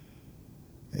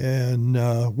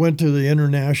 and went to the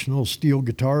International Steel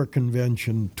Guitar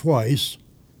Convention twice.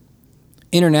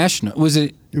 International? Was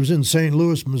it? It was in St.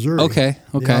 Louis, Missouri. Okay.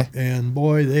 Yeah, and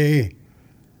boy, the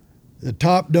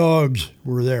top dogs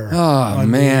were there. Oh,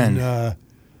 man.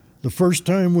 The first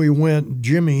time we went,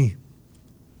 Jimmy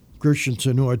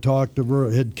Christensen, who I talked to,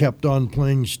 had kept on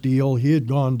playing steel. He had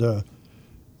gone to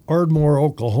Ardmore,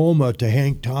 Oklahoma, to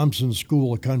Hank Thompson's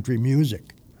School of Country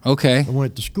Music. Okay. I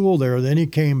went to school there. Then he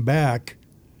came back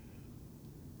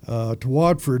to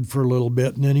Watford for a little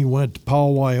bit, and then he went to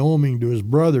Powell, Wyoming to his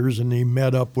brother's, and he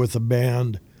met up with a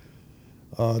band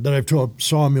that I've told,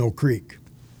 Sawmill Creek.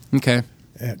 Okay.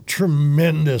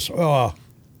 Tremendous. Oh,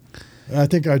 I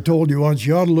think I told you once,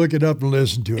 you ought to look it up and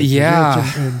listen to it.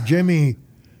 Yeah. And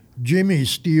Jimmy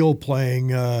Steele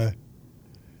playing, I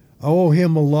owe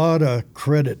him a lot of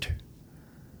credit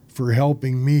for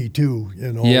helping me too,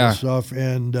 Yeah. stuff.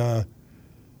 And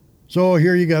so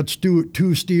here you got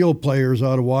two steel players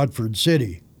out of Watford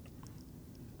City,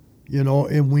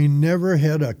 and we never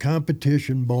had a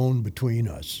competition bone between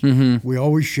us. Mm-hmm. We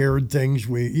always shared things.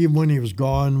 Even when he was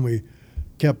gone, we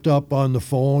kept up on the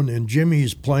phone, and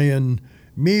Jimmy's playing,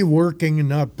 me working and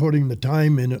not putting the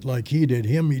time in it like he did.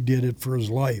 He did it for his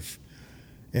life.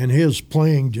 And his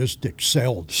playing just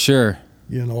excelled. Sure.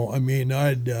 I mean,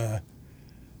 I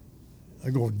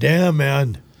go, damn,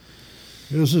 man,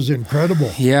 this is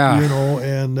incredible. Yeah.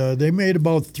 And they made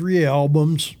about 3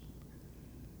 albums.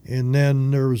 And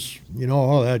then there's,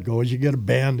 how that goes. You get a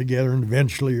band together and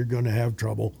eventually you're going to have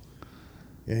trouble.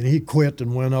 And he quit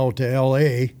and went out to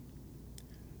L.A.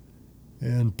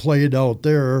 and played out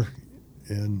there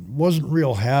and wasn't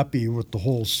real happy with the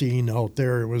whole scene out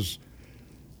there. It was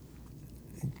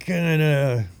kind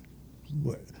of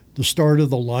the start of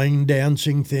the line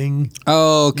dancing thing.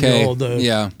 Oh, okay.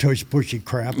 The tush pushy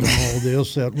crap and all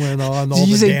this that went on, all Did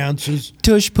you the say dances.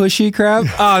 Tush pushy crap?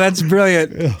 Oh, that's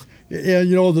brilliant. Yeah,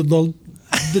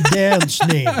 the dance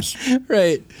names.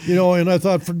 Right. And I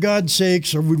thought, for God's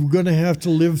sakes, are we going to have to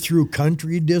live through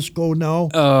country disco now?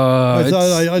 I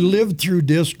thought I lived through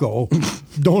disco.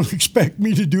 Don't expect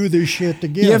me to do this shit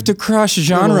again. You have to cross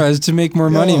genres to make more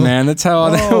money, man. That's how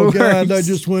all that works. Oh, God, I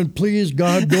just went, please,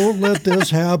 God, don't let this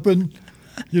happen.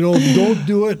 Don't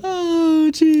do it. Oh,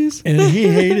 jeez. And he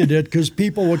hated it because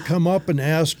people would come up and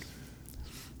ask,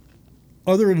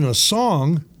 other than a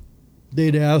song,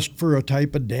 they'd ask for a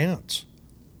type of dance.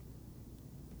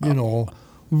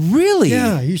 Really?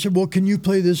 Yeah. He said, well, can you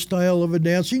play this style of a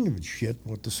dance? He didn't give a shit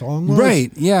what the song was.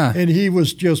 Right, yeah. And he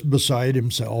was just beside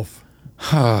himself.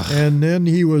 And then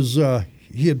he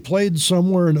had played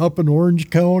somewhere up in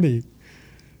Orange County,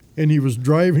 and he was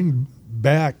driving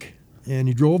back, and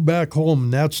he drove back home,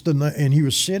 and that's the night, and he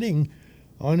was sitting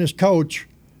on his couch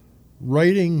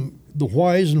writing the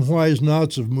whys and whys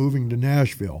nots of moving to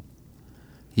Nashville.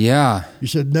 Yeah. He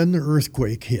said, then the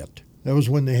earthquake hit. That was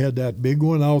when they had that big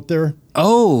one out there.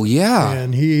 Oh, yeah.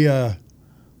 And he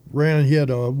ran. He had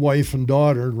a wife and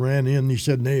daughter. Ran in. He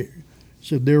said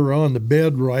they were on the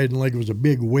bed riding like it was a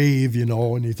big wave,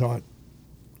 And he thought,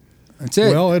 that's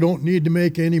it. Well, I don't need to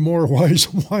make any more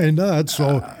whys and why not.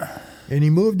 So, and he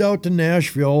moved out to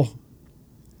Nashville.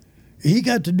 He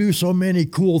got to do so many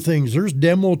cool things. There's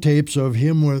demo tapes of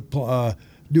him with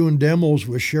doing demos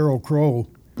with Sheryl Crow.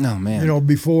 Oh, man.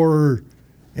 Before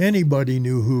anybody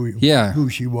knew who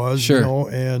she was, sure.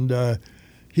 And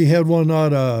he had one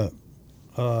out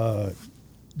of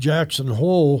Jackson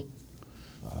Hole.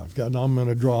 God, I'm going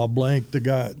to draw a blank. The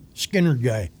guy, Skinner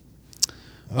guy.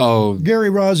 Gary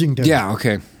Rosington. Yeah,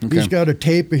 okay. He's got a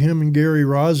tape of him and Gary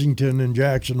Rosington in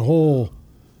Jackson Hole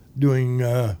doing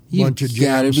a bunch of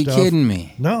jam You stuff. gotta be kidding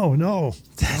me. No.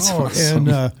 That's awesome.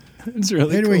 And it's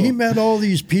really anyway, cool. he met all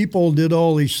these people, did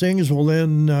all these things. Well,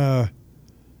 then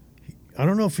I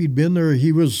don't know if he'd been there.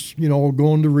 He was,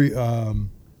 going to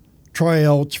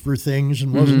tryouts for things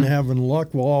and wasn't having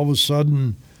luck. Well, all of a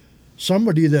sudden,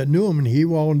 somebody that knew him, and he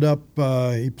wound up,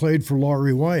 he played for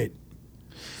Laurie White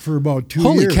for about 2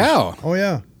 years. Holy cow. Oh,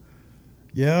 yeah.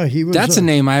 Yeah, he was. That's a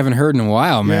name I haven't heard in a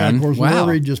while, man. Yeah, of course, wow.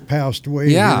 Laurie just passed away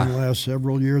here in the last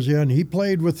several years. Yeah, and he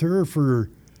played with her for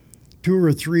 2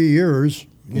 or 3 years.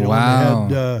 Wow.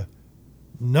 And had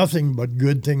nothing but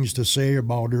good things to say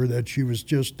about her, that she was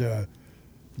just a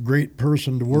great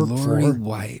person to work for. Laurie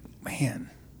White, man.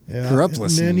 Yeah. Grew up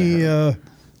listening and then he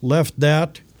left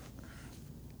that.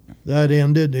 That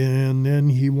ended, and then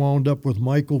he wound up with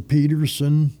Michael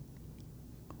Peterson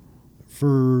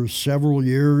for several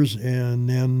years, and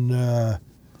then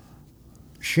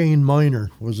Shane Miner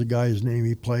was the guy's name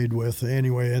he played with.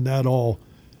 Anyway, and that all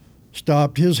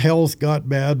stopped. His health got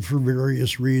bad for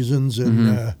various reasons,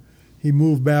 and he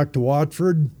moved back to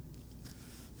Watford,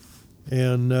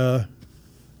 and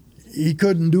he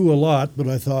couldn't do a lot, but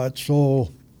I thought,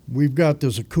 so we've got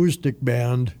this acoustic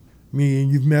band. Me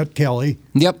and you've met Kelly.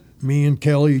 Yep. Me and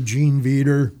Kelly, Gene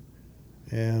Veter,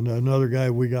 and another guy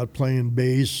we got playing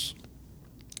bass.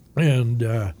 And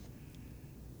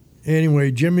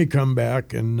anyway, Jimmy come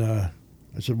back, and I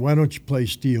said, "Why don't you play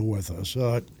steel with us?"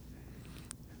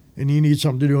 And he needs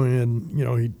something to do,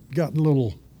 and he got a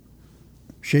little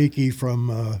shaky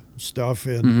from stuff,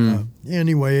 and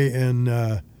anyway,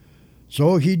 and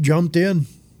so he jumped in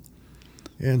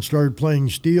and started playing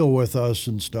steel with us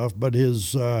and stuff. But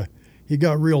he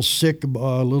got real sick a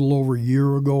little over a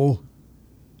year ago,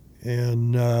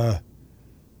 and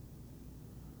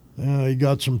he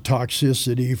got some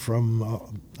toxicity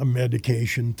from a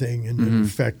medication thing, and it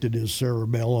affected his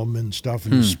cerebellum and stuff,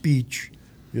 and his speech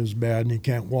is bad, and he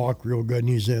can't walk real good, and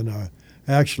he's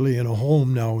actually in a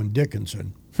home now in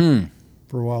Dickinson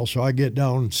for a while. So I get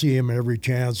down and see him every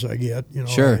chance I get.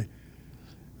 Sure.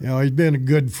 He's been a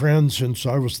good friend since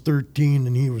I was 13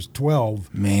 and he was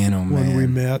 12. Man, oh man. When we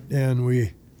met, and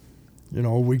we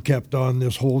kept on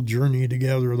this whole journey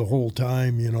together the whole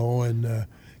time, and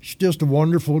he's just a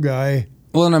wonderful guy.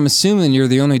 Well, and I'm assuming you're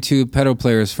the only two pedal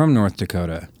players from North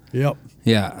Dakota. Yep.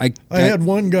 Yeah. I had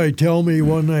one guy tell me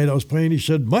one night I was playing, he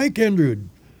said, "Mike Endrud,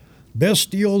 best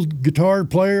steel guitar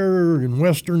player in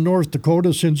western North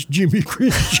Dakota since Jimmy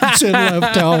Christensen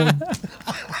left town."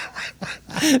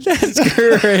 That's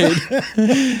great.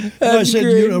 I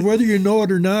said, whether you know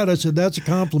it or not, I said, that's a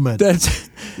compliment. That's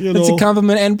a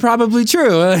compliment, and probably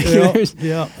true.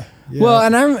 Yeah. Well,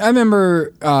 and I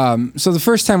remember, so the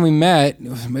first time we met,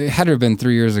 it had to have been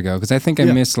 3 years ago, because I think I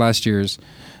missed last year's,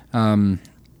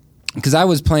 because I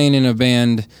was playing in a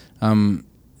band, and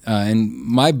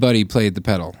my buddy played the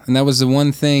pedal, and that was the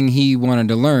one thing he wanted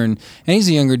to learn. And he's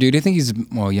a younger dude. I think he's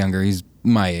younger. He's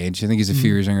my age. I think he's a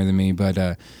few years younger than me.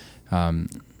 But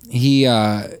he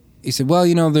said,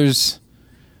 "Well, there's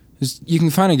you can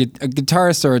find a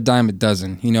guitarist or a dime a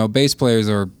dozen. Bass players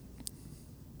are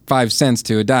 5 cents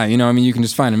to a dime. You can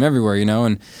just find them everywhere.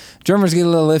 And drummers get a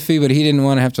little iffy, but he didn't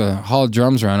want to have to haul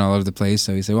drums around all over the place.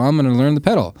 So he said, well, I'm going to learn the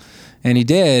pedal." And he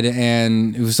did,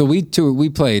 and so we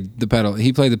played the pedal.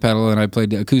 He played the pedal, and I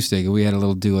played the acoustic. We had a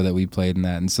little duo that we played in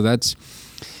that, and so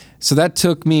that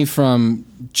took me from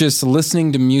just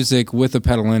listening to music with a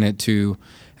pedal in it to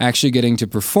actually getting to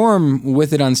perform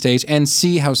with it on stage and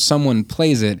see how someone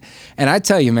plays it. And I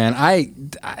tell you, man,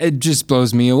 it just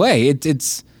blows me away.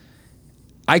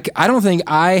 I don't think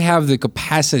I have the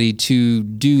capacity to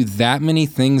do that many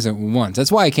things at once.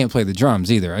 That's why I can't play the drums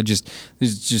either.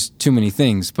 There's just too many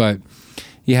things. But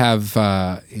you have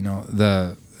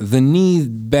the knee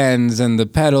bends and the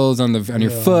pedals on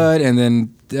your foot, and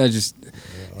then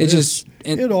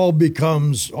it all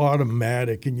becomes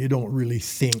automatic, and you don't really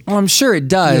think. Well, I'm sure it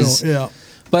does.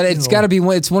 But it's got to be.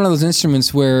 It's one of those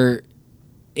instruments where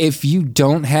if you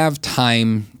don't have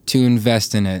time to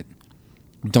invest in it,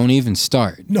 don't even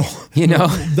start. No,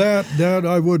 that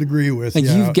I would agree with.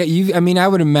 I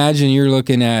would imagine you're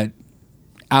looking at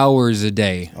hours a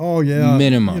day. Oh yeah,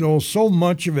 minimum. So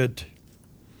much of it,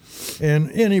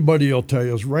 and anybody will tell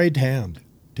you, is right hand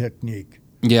technique.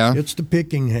 Yeah, it's the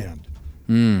picking hand.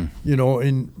 In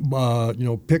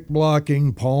pick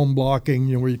blocking, palm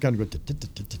blocking, where you kind of go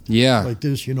like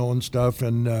this, and stuff,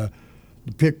 and the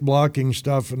pick blocking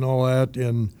stuff and all that,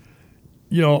 and.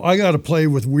 I got to play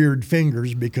with weird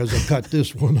fingers because I cut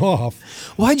this one off.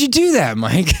 Why'd you do that,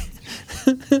 Mike?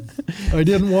 I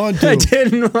didn't want to.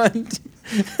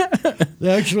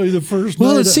 Actually, the first night...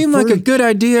 Well, it seemed like a good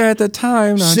idea at the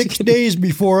time. 6 days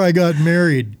before I got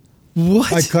married.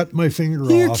 What? I cut my finger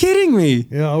off. You're kidding me.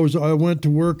 Yeah, I went to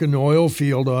work in the oil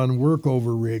field on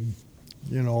workover rig,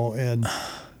 and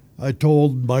I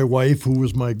told my wife, who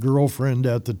was my girlfriend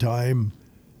at the time,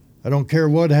 I don't care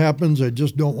what happens. I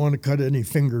just don't want to cut any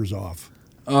fingers off.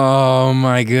 Oh,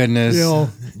 my goodness.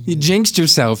 You jinxed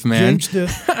yourself, man. Jinxed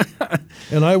it.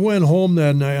 And I went home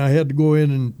that night. I had to go in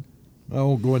and I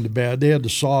won't go into bed. They had to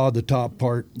saw the top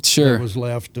part that was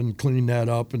left and clean that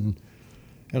up. And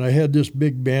I had this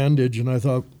big bandage, and I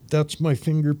thought, that's my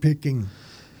finger-picking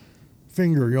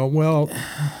finger. Well,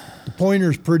 the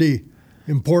pointer's pretty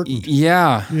important.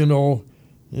 Yeah.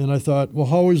 And I thought, well,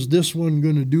 how is this one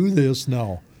going to do this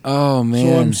now? Oh, man.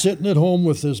 So I'm sitting at home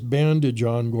with this bandage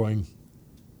on going.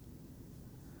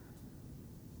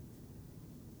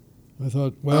 I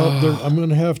thought, well, I'm going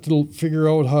to have to figure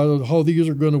out how these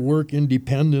are going to work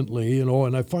independently,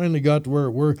 and I finally got to where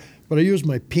it worked. But I use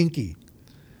my pinky.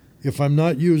 If I'm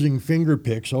not using finger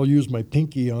picks, I'll use my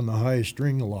pinky on the high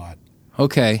string a lot.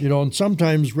 Okay. And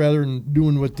sometimes rather than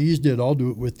doing what these did, I'll do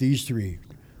it with these three.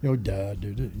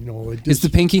 Is the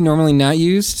pinky normally not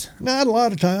used? Not a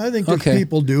lot of times. I think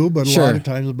people do, but a lot of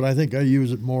times. But I think I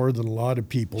use it more than a lot of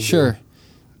people do.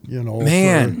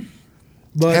 Man.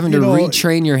 But having to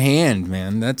retrain your hand,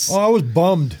 man. I was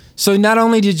bummed. So not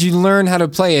only did you learn how to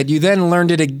play it, you then learned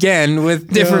it again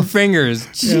with different fingers.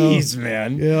 Jeez,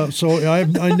 man. Yeah, so I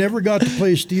never got to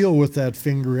play steel with that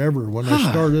finger ever. When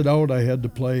I started out, I had to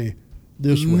play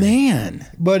this way. Man.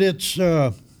 But it's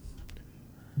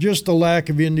just the lack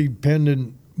of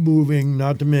independent moving,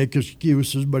 not to make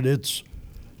excuses, but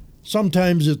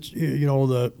sometimes it's,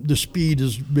 the speed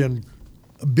has been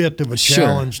a bit of a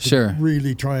challenge to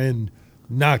really try and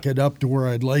knock it up to where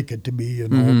I'd like it to be,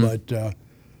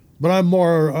 but I'm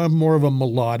more of a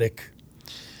melodic.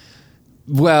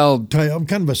 Well, I'm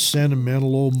kind of a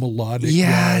sentimental old melodic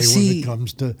guy when it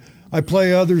comes to. I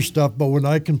play other stuff, but when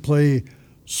I can play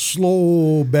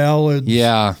slow ballads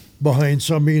behind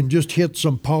something and just hit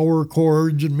some power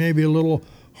chords and maybe a little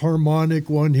harmonic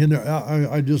one in there,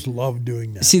 I just love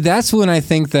doing that. See, that's when I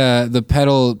think the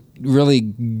pedal really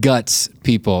guts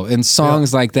people in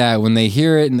songs like that, when they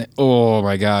hear it and oh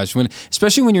my gosh,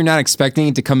 especially when you're not expecting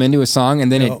it to come into a song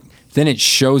and then it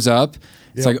shows up.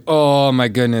 It's like, oh my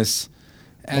goodness.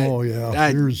 Oh yeah.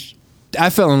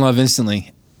 I fell in love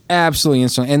instantly. Absolutely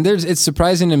instantly. And it's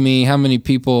surprising to me how many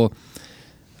people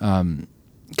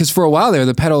because for a while there,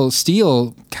 the pedal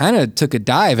steel kind of took a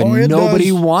dive and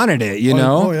nobody wanted it, you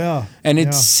know? Oh, yeah. And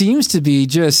it seems to be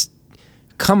just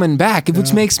coming back,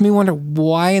 which makes me wonder,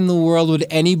 why in the world would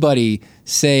anybody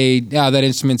say, that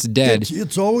instrument's dead?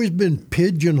 It's always been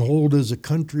pigeonholed as a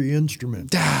country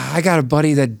instrument. I got a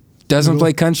buddy that doesn't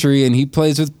play country, and he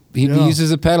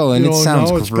uses a pedal, and it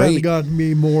sounds now it's great. kind of got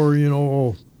me more,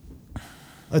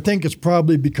 I think it's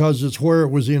probably because it's where it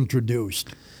was introduced.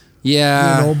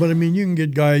 Yeah. But I mean, you can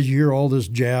get guys, you hear all this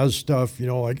jazz stuff,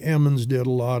 like Emmons did a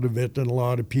lot of it, and a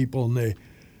lot of people, and they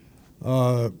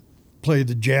play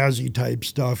the jazzy type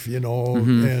stuff,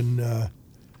 and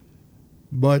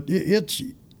but it's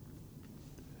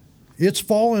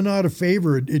fallen out of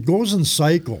favor. It goes in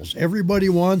cycles. Everybody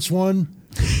wants one,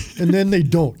 and then they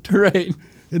don't. Right.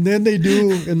 And then they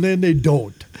do, and then they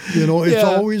don't. It's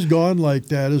always gone like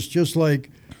that. It's just like,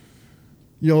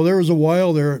 there was a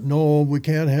while there, no, we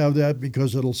can't have that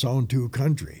because it'll sound too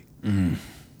country. And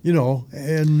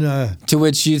to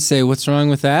which you'd say, what's wrong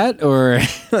with that? Or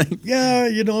I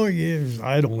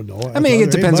don't know. I mean,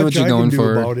 it depends on what you're going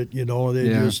for. About it, they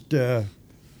just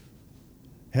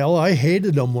hell, I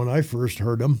hated them when I first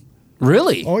heard them.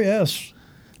 Really? Oh yes.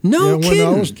 No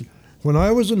kidding. When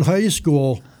I was in high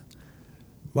school,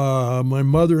 my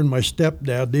mother and my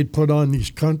stepdad, they'd put on these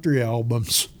country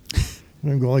albums.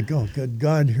 And I'm going like, oh, good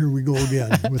God, here we go again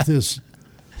with this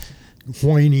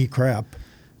whiny crap.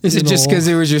 Is it just because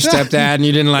it was your stepdad and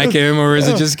you didn't like him, or is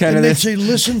it just kind of this? They'd say,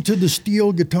 listen to the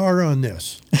steel guitar on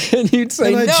this. And you'd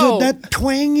say, I'd say, that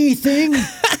twangy thing,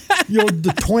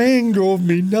 the twang drove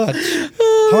me nuts.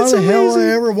 How the hell I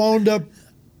ever wound up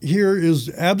here is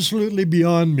absolutely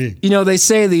beyond me. They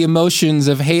say the emotions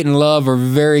of hate and love are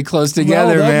very close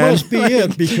together, that man. That must be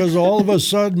it, because all of a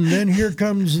sudden, then here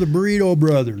comes the Burrito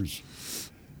Brothers.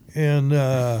 And,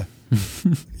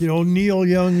 Neil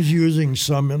Young's using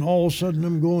some, and all of a sudden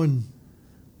I'm going,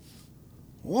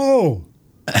 whoa.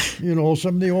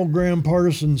 Some of the old Graham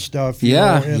Parsons stuff. New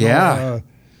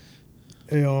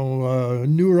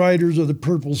Riders of the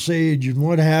Purple Sage and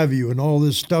what have you, and all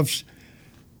this stuff.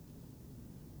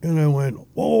 And I went,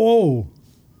 whoa.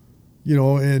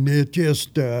 And it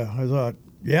just, I thought,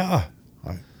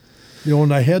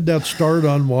 and I had that start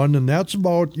on one, and that's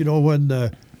about, when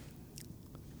the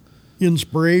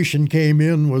inspiration came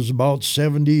in was about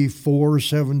 74,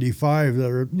 75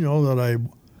 that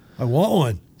I want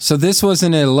one. So this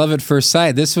wasn't a love at first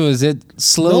sight. This was it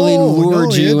slowly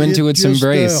lured you into its just,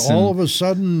 embrace. All of a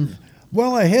sudden,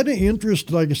 I had an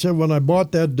interest, like I said, when I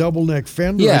bought that double neck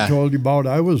Fender I told you about.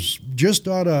 I was just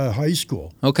out of high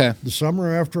school. Okay. The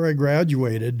summer after I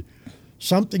graduated.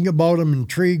 Something about them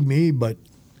intrigued me, but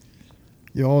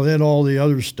then all the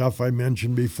other stuff I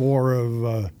mentioned before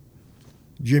of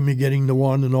Jimmy getting the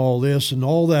one and all this, and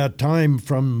all that time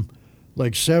from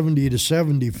like 70 to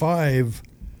 75,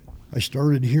 I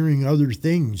started hearing other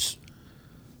things.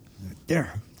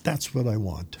 That's what I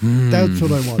want. That's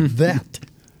what I want. That.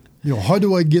 How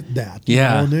do I get that?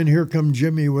 Yeah. And then here come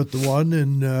Jimmy with the one,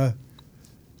 and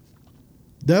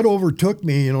that overtook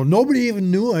me. Nobody even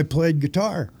knew I played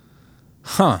guitar.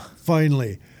 Huh.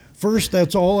 Finally. First,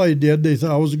 that's all I did. They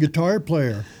thought I was a guitar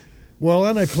player. Well,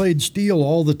 then I played steel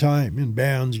all the time in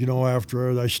bands,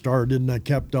 after I started, and I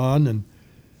kept on, and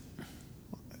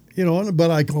but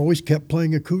I always kept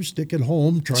playing acoustic at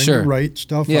home, trying to write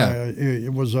stuff. Yeah.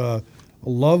 It was a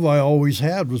love I always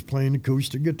had, was playing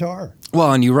acoustic guitar.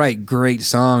 Well, and you write great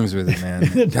songs with it,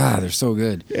 man. God, they're so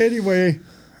good. Anyway,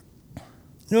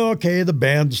 okay, the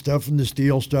band stuff and the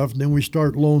steel stuff, and then we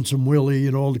start Lonesome Willie,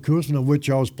 the acoustic, of which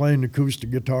I was playing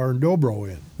acoustic guitar and dobro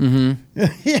in.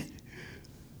 Mm-hmm.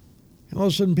 And all of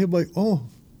a sudden, people are like, oh,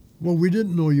 well, we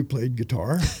didn't know you played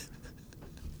guitar.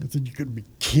 I said, you couldn't be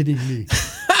kidding me.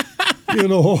 How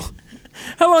long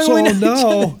So have we known each other?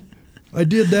 now I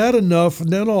did that enough,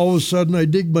 and then all of a sudden I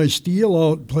dig my steel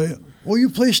out and play. Oh, you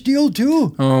play steel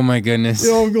too? Oh my goodness.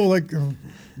 I go like,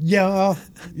 yeah,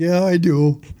 I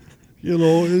do.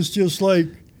 It's just like,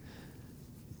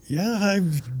 yeah,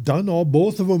 I've done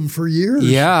both of them for years.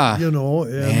 Yeah. And,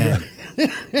 Man.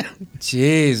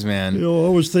 Jeez, man. I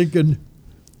was thinking,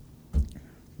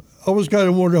 I was kind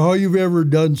of wondering how you've ever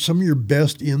done some of your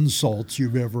best insults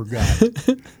you've ever got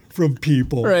from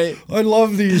people. Right. I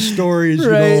love these stories,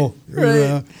 Right.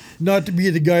 Right. Not to be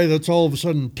the guy that's all of a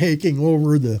sudden taking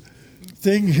over the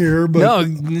thing here, but No,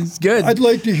 it's good. I'd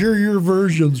like to hear your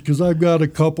versions because I've got a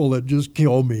couple that just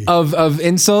kill me. Of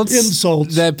insults?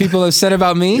 Insults. That people have said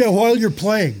about me? Yeah, while you're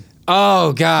playing.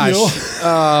 Oh, gosh.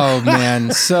 Oh,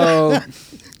 man. So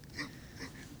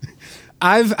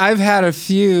I've had a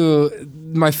few.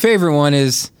 My favorite one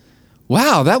is,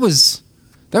 wow, that was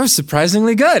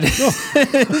surprisingly good.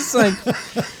 It's like,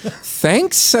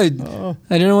 thanks. I don't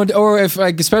know what, or if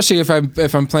especially if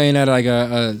I'm playing at like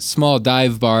a small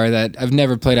dive bar that I've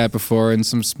never played at before in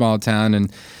some small town,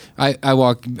 and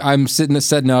I'm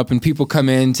setting up, and people come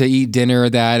in to eat dinner or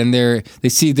that, and they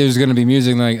see there's going to be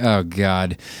music, and they're like, oh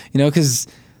God, because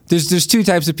there's two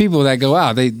types of people that go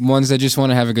out. Ones that just want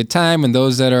to have a good time, and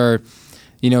those that are,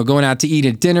 going out to eat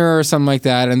at dinner or something like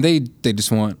that, and they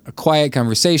just want a quiet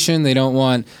conversation. They don't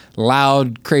want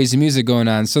loud, crazy music going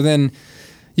on. So then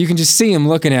you can just see them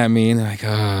looking at me, and they're like,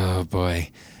 oh boy.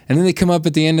 And then they come up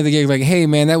at the end of the gig like, hey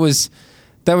man, that was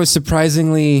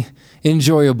surprisingly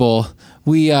enjoyable.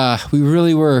 We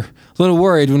really were a little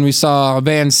worried when we saw a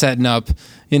band setting up,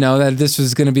 that this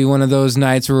was going to be one of those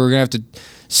nights where we're going to have to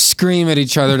scream at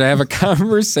each other to have a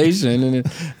conversation.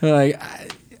 And like,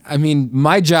 I mean,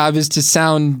 my job is to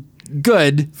sound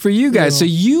good for you guys, so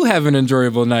you have an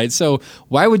enjoyable night. So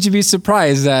why would you be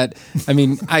surprised that,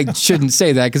 I shouldn't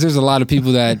say that because there's a lot of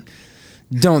people that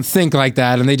don't think like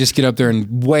that and they just get up there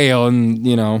and wail and,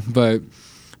 but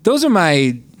those are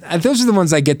the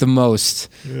ones I get the most.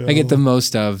 Yeah. I get the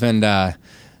most of. And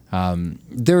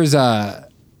there's I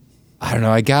don't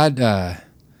know, I'm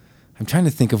trying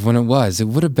to think of when it was. It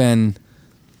would have been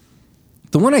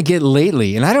the one I get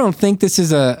lately, and I don't think this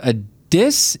is a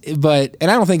diss,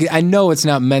 I know it's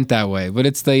not meant that way, but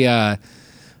it's the,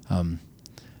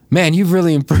 man, you've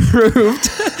really improved.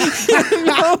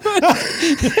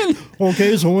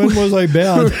 Okay, so when was I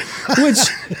bad? It's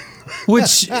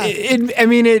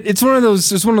one of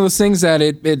those things that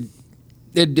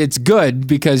it's good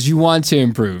because you want to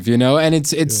improve, and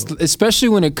it's especially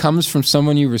when it comes from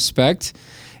someone you respect.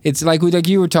 It's like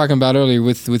you were talking about earlier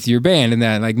with your band and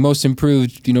that, like, most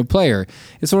improved, player.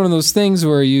 It's one of those things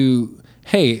where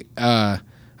I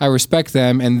respect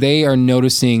them and they are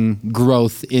noticing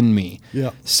growth in me. Yeah.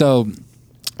 So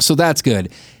that's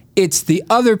good. It's the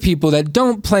other people that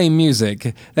don't play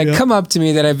music that come up to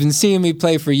me that have been seeing me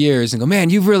play for years and go, man,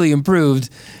 you've really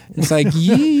improved. It's like,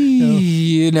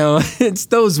 it's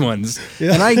those ones.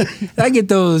 Yeah. And I get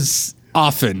those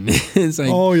often. It's like,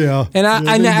 oh yeah. And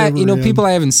I people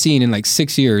I haven't seen in like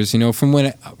 6 years,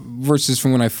 versus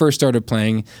from when I first started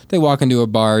playing. They walk into a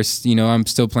bar, I'm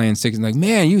still playing six, and like,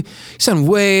 man, you sound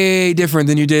way different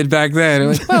than you did back then. I'm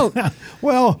like,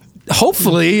 well,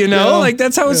 hopefully, like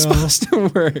that's how it's supposed to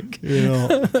work.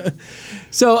 Yeah.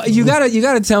 So you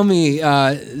gotta tell me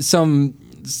some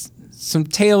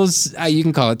tales. You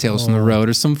can call it tales from the road,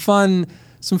 or some fun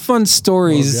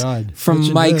stories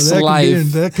from Mike's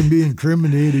life. That can be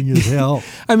incriminating as hell.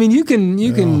 You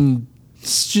can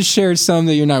just share some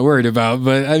that you're not worried about,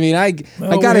 but I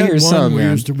gotta hear some. We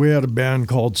had a band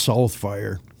called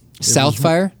Southfire.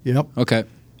 Southfire? Yep. Okay.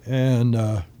 And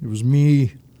it was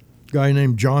me, a guy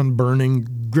named John Burning,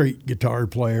 great guitar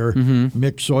player,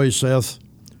 Mick Soyseth,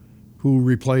 who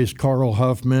replaced Carl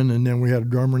Huffman, and then we had a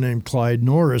drummer named Clyde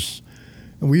Norris.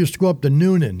 And we used to go up to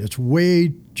Noonan. It's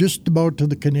way just about to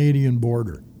the Canadian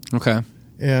border. Okay.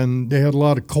 And they had a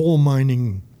lot of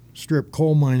strip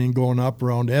coal mining going up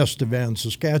around Estevan,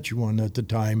 Saskatchewan at the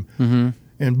time. Mm-hmm.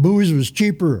 And booze was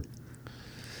cheaper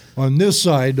on this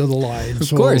side of the line.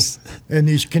 Of course. And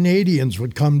these Canadians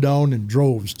would come down in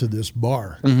droves to this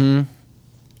bar. Mm-hmm.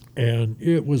 And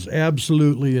it was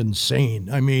absolutely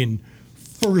insane.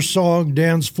 First song,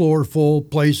 dance floor full,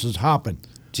 places hopping.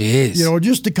 Jeez.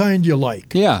 Just the kind you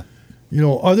like. Yeah.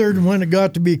 Other than when it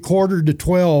got to be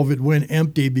 11:45, it went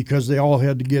empty because they all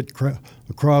had to get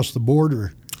across the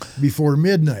border before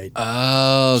midnight.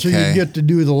 Oh, okay. So you get to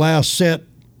do the last set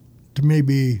to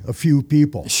maybe a few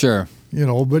people. Sure.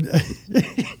 But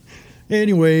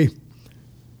anyway,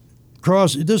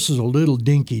 this is a little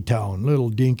dinky town,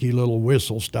 little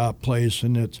whistle stop place,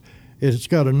 and it's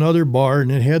got another bar,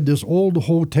 and it had this old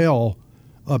hotel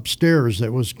upstairs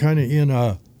that was kind of in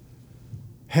a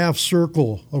half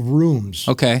circle of rooms.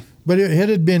 Okay. But it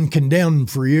had been condemned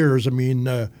for years. I mean,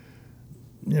 the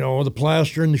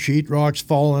plaster and the sheetrock's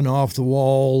falling off the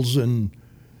walls, and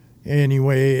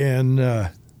anyway, and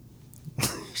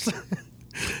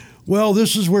well,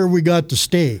 this is where we got to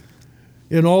stay.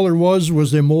 And all there was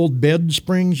them old bed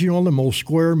springs, them old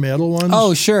square metal ones.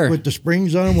 Oh, sure. With the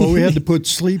springs on them. Well, we had to put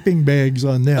sleeping bags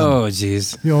on them. Oh,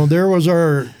 jeez. There was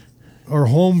our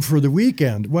home for the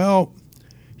weekend. Well,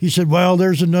 he said, well,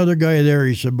 there's another guy there.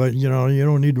 He said, but, you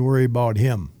don't need to worry about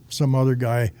him. Some other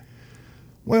guy.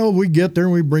 Well, we get there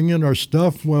and we bring in our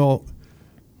stuff. Well,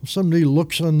 somebody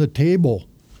looks on the table,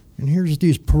 and here's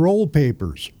these parole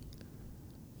papers.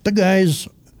 The guy's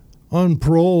on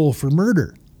parole for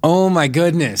murder. Oh, my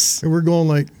goodness. And we're going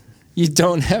like, you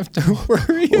don't have to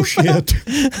worry oh, shit.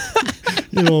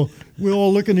 We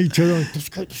all look at each other like, this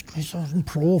guy's on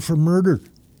parole for murder.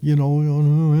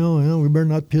 Well, we better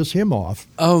not piss him off.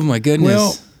 Oh, my goodness.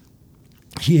 Well,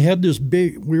 he had this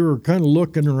we were kind of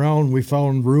looking around. We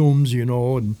found rooms,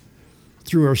 and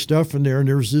threw our stuff in there. And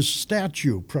there was this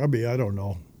statue, probably, I don't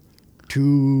know,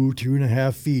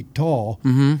 2.5 feet tall.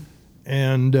 Mm-hmm.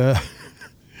 And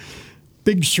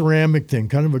big ceramic thing,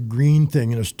 kind of a green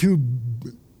thing. And it's two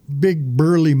big,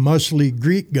 burly, muscly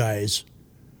Greek guys.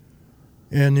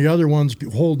 And the other one's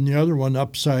holding the other one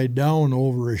upside down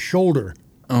over his shoulder.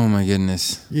 Oh, my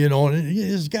goodness. And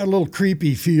it's got a little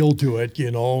creepy feel to it,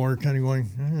 We're kind of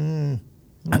going,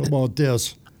 what about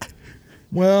this?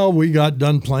 Well, we got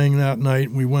done playing that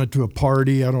night. We went to a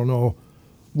party. I don't know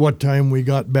what time we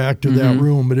got back to that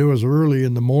room, but it was early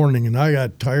in the morning, and I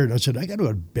got tired. I said, I got to go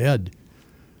to bed.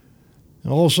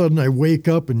 And all of a sudden, I wake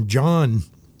up, and John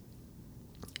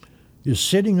is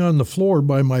sitting on the floor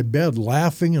by my bed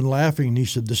laughing and laughing, and he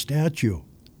said, the statue.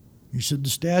 He said, the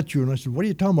statue. And I said, what are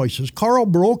you talking about? He says, Carl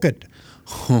broke it.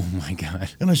 Oh, my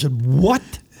God. And I said, what?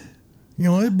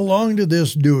 It belonged to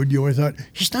this dude. I thought,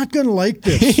 he's not going to like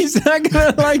this. He's not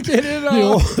going to like it at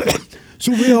all.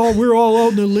 So we're all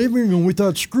out in the living room. We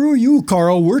thought, screw you,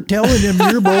 Carl. We're telling him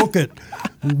you broke it.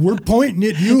 We're pointing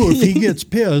at you if he gets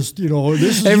pissed.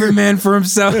 This is every man for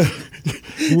himself.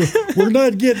 We're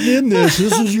not getting in this.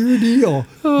 This is your deal.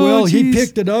 Oh, well, geez. He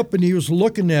picked it up, and he was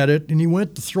looking at it, and he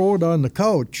went to throw it on the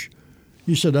couch.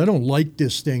 He said, I don't like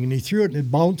this thing. And he threw it, and it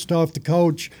bounced off the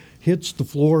couch, hits the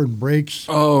floor, and breaks.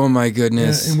 Oh, my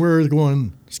goodness. And we're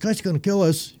going, this guy's going to kill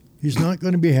us. He's not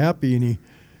going to be happy. And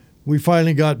we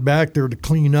finally got back there to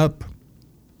clean up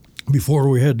before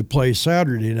we had to play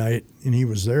Saturday night, and he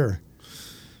was there.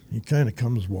 He kind of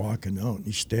comes walking out, and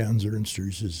he stands there and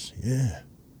he says, yeah.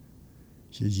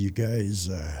 He says, you guys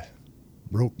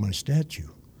broke my statue.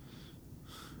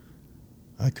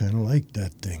 I kind of like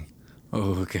that thing.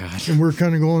 Oh, God. And we're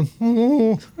kind of going,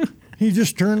 oh. He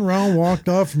just turned around, walked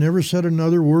off, never said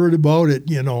another word about it,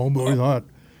 But we thought,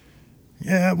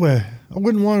 yeah, well, I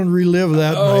wouldn't want to relive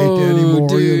that night anymore,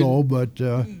 dude. But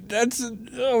that's,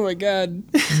 oh, my God.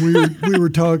 we were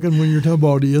talking, when you're talking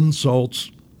about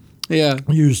insults. Yeah.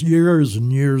 Years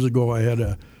and years ago, I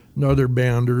had another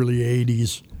band, early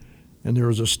 80s, and there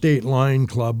was a state line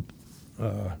club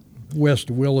west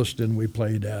of Williston we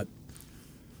played at.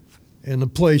 And the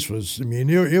place was,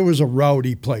 it was a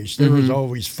rowdy place. There was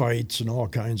always fights and all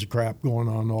kinds of crap going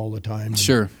on all the time.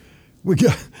 Sure. We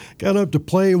got up to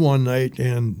play one night,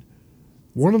 and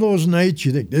one of those nights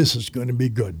you think, this is going to be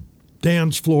good.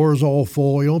 Dance floors all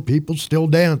full, people still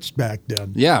danced back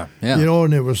then. Yeah, yeah.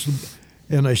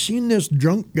 And I seen this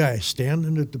drunk guy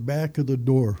standing at the back of the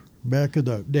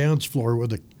the dance floor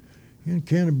with a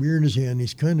can of beer in his hand.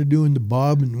 He's kind of doing the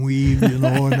bob and weave, and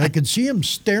I could see him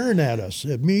staring at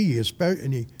me,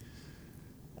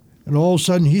 and all of a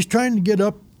sudden he's trying to get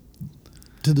up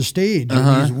to the stage,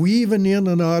 and he's weaving in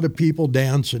and out of people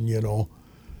dancing,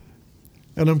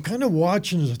 And I'm kind of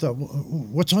watching, and I thought,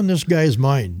 what's on this guy's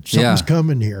mind? Something's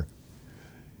coming here.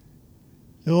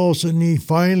 And all of a sudden he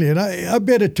finally, and I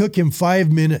bet it took him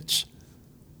 5 minutes.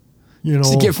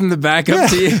 To get from the back up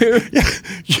to you.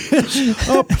 Just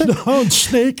up and down,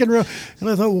 snaking around. And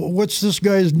I thought, well, what's this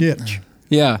guy's niche?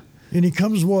 Yeah. And he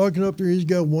comes walking up there. He's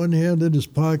got one hand in his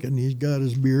pocket, and he's got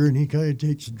his beer, and he kind of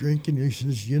takes a drink, and he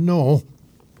says, you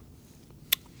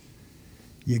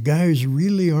guys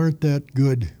really aren't that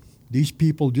good. These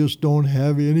people just don't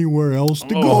have anywhere else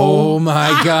to go. Oh,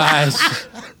 my gosh.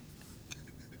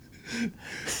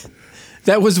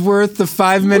 That was worth the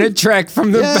 5-minute trek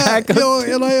from the back.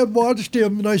 And I had watched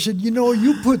him, and I said,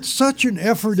 you put such an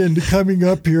effort into coming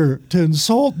up here to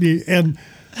insult me, and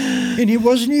he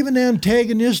wasn't even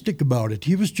antagonistic about it.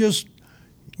 He was just,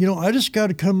 I just got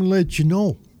to come and let you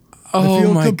know. Oh, I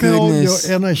feel my compelled, goodness.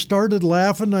 and I started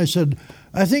laughing. I said,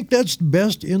 I think that's the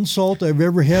best insult I've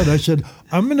ever had. I said,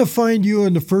 I'm going to find you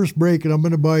in the first break, and I'm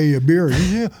going to buy you a beer.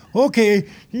 He said, okay.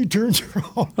 He turns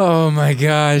around. Oh, my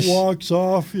gosh. Walks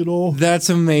off, That's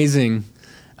amazing.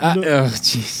 Oh,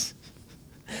 jeez.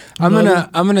 I'm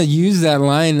gonna use that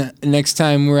line next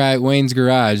time we're at Wayne's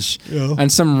garage,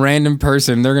 and some random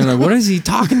person, they're gonna, what is he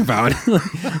talking about?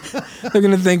 They're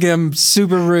gonna think I'm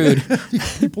super rude.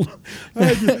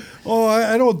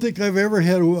 I don't think I've ever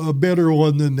had a better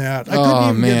one than that. I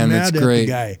couldn't even get mad at the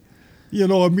guy. I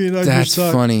That's just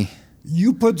thought, funny.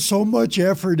 You put so much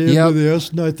effort into this,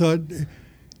 and I thought.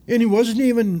 And he wasn't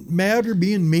even mad or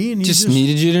being mean. He just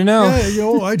needed you to know.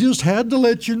 Yeah, I just had to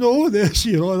let you know this.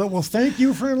 I thought, well, thank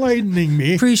you for enlightening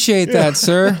me. Appreciate that,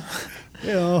 sir.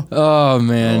 Yeah. Oh,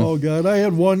 man. Oh, God. I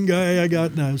had one guy I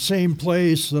got in the same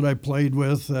place that I played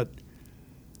with that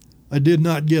I did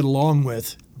not get along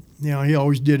with. He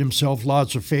always did himself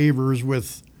lots of favors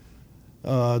with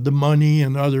the money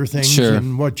and other things,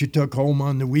 and what you took home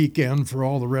on the weekend for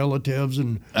all the relatives,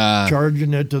 and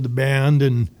charging it to the band.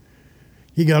 And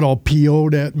he got all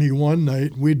PO'd at me one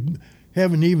night. We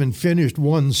haven't even finished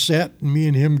one set, and me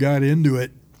and him got into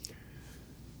it.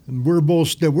 And we're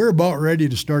about ready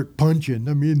to start punching.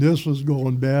 I mean, this was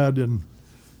going bad. And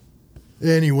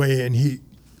anyway, and he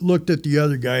looked at the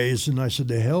other guys, and I said,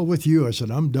 "The hell with you." I said,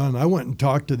 "I'm done." I went and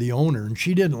talked to the owner, and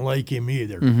she didn't like him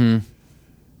either. Mm-hmm.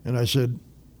 And I said,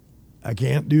 "I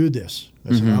can't do this."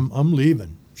 I said, I'm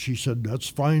leaving. She said, "That's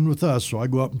fine with us." So I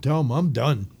go up and tell him, "I'm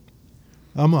done.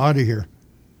 I'm out of here."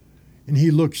 And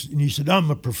he looks, and he said, "I'm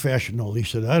a professional." He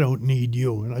said, "I don't need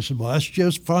you." And I said, "Well, that's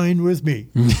just fine with me."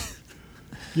 And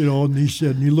he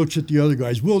said, and he looks at the other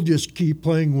guys, "We'll just keep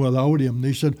playing without him."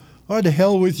 They said, "Oh, the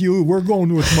hell with you. We're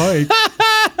going with Mike."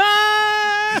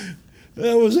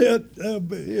 That was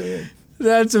it.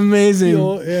 That's amazing.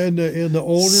 And the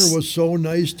owner was so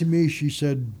nice to me. She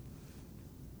said,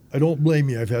 "I don't blame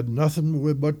you. I've had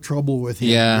nothing but trouble with him."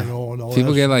 Yeah. And all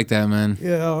People that. get like that, man.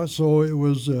 Yeah, so it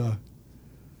was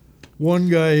one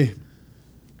guy,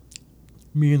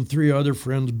 me and 3 other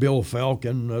friends, Bill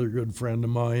Falcon, another good friend of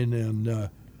mine, and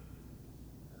a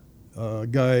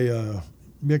guy,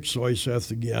 Mick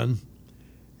Soyseth again,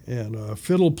 and a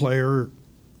fiddle player,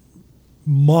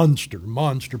 monster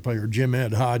player, Jim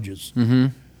Ed Hodges. Mm-hmm.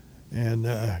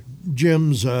 And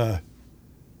Jim's,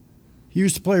 he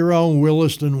used to play around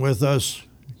Williston with us,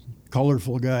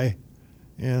 colorful guy.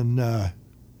 And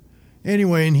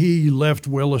anyway, and he left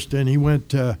Williston. He went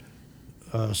to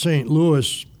St.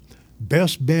 Louis.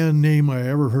 Best band name I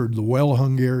ever heard, the Well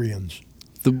Hungarians.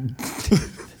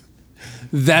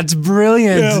 That's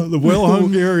brilliant. Yeah, the Well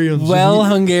Hungarians.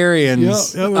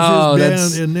 Hungarians. Yeah, that was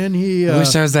his band. And then he... I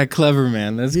wish I was that clever,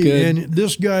 man. That's good. And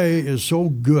this guy is so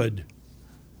good.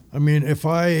 I mean,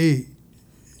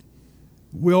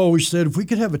 we always said if we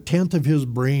could have a tenth of his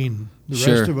brain, the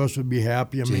rest of us would be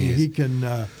happy. I mean, he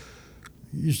can...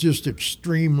 he's just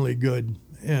extremely good.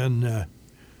 And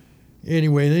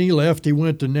anyway, then he left. He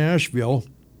went to Nashville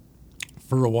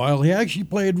for a while. He actually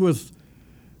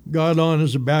got on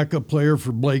as a backup player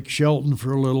for Blake Shelton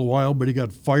for a little while, but he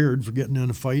got fired for getting in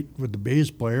a fight with the bass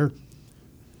player.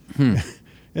 And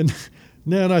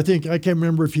then I can't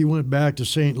remember if he went back to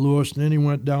St. Louis, and then he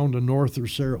went down to North or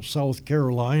South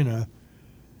Carolina,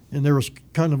 and there was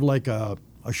kind of like a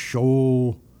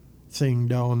show thing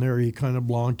down there he kind of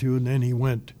belonged to, and then he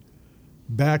went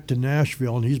back to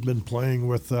Nashville, and he's been playing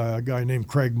with a guy named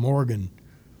Craig Morgan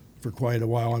for quite a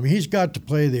while. I mean, he's got to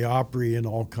play the Opry and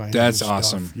all kinds of stuff.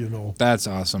 That's awesome. That's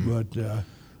awesome. But,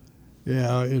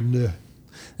 yeah, and...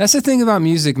 that's the thing about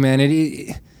music, man.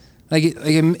 It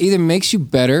either makes you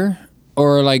better,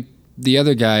 or like the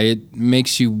other guy, it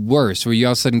makes you worse, where you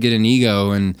all of a sudden get an ego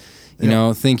and, you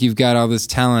know, think you've got all this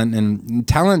talent. And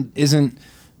talent isn't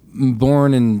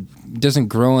born and doesn't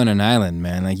grow on an island,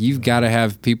 man. Like, you've got to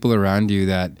have people around you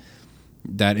that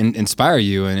inspire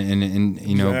you and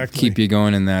you know, keep you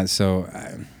going in that. So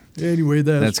anyway,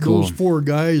 that's cool. Those 4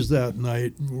 guys that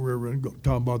night, we were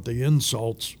talking about the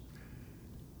insults,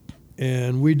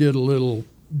 and we did a little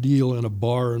deal in a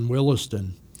bar in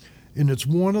Williston, and it's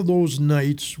one of those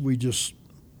nights we just,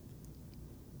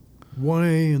 why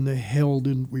in the hell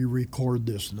didn't we record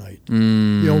this night?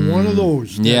 You know, one of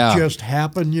those that just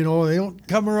happen. You know, they don't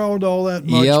come around all that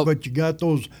much, but you got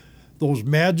those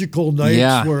magical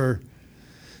nights where...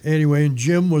 Anyway, and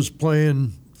Jim was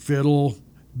playing fiddle.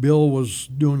 Bill was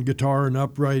doing guitar and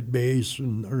upright bass,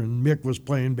 and Mick was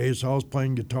playing bass. I was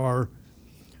playing guitar.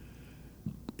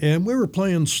 And we were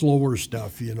playing slower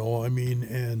stuff,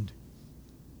 and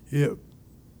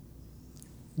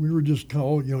we were just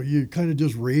you kind of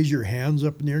just raise your hands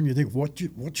up in the air and you think, what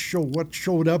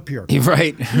showed up here?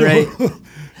 Right.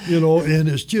 And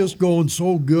it's just going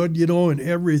so good, and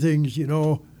everything's,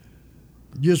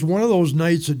 just one of those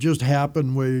nights that just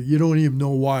happen where you don't even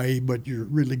know why, but you're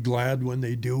really glad when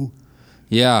they do.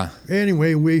 Yeah.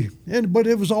 Anyway, but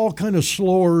it was all kind of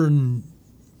slower and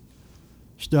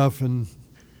stuff, and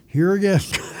here again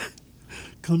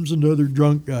comes another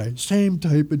drunk guy, same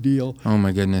type of deal. Oh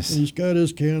my goodness. And he's got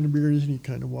his can of beers, and he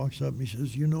kind of walks up and he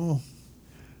says,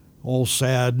 all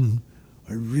sad, and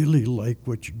I really like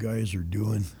what you guys are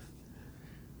doing,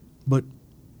 but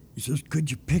he says, could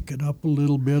you pick it up a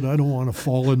little bit? I don't want to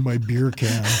fall in my beer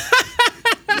can.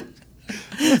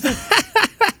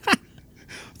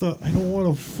 I don't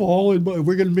want to fall in.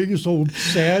 We're going to make you so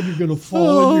sad you're going to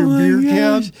fall in your beer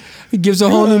can. It gives a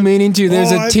whole new meaning to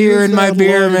there's a tear in my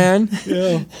beer, man.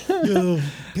 Yeah.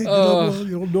 Pick it up.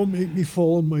 Don't make me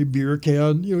fall in my beer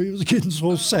can. He was getting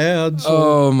so sad. So,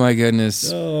 oh my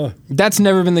goodness. That's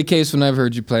never been the case when I've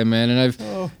heard you play, man. And I've,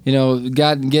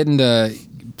 getting to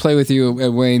play with you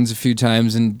at Wayne's a few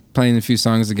times and playing a few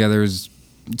songs together was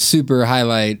super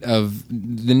highlight of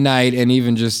the night, and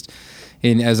even just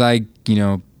as I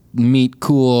meet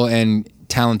cool and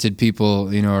talented people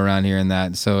around here and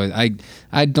that. So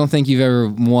I don't think you've ever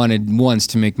wanted once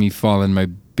to make me fall in my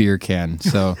beer can.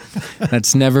 So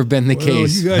that's never been the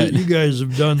case. You guys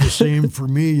have done the same for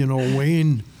me.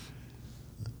 Wayne,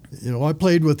 I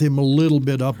played with him a little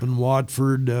bit up in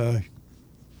Watford.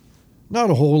 Not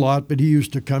a whole lot, but he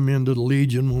used to come into the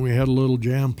Legion when we had a little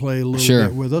jam play a little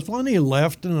bit with us. When he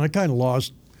left, and I kind of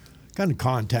lost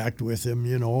contact with him,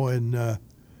 and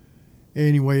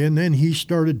anyway, and then he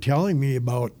started telling me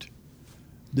about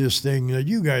this thing that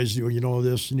you guys do,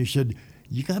 this, and he said,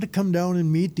 you got to come down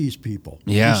and meet these people.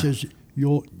 Yeah. He says,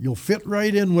 you'll fit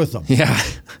right in with them. Yeah.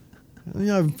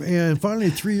 And finally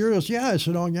 3 years, I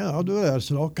said, oh yeah, I'll do that. I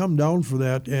said, I'll come down for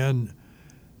that. And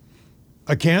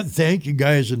I can't thank you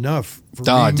guys enough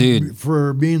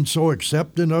for being so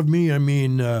accepting of me. I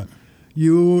mean,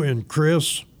 you and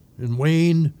Chris and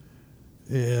Wayne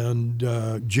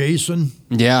and Jason.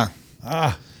 Yeah.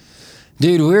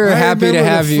 Dude, we're happy to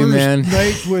have you, man.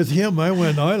 Night with him, I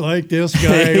went, I like this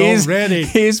guy already.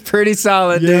 He's pretty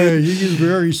solid, dude. Yeah, he's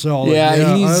very solid. Yeah,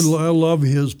 I love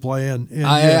his playing. And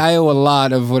I owe a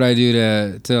lot of what I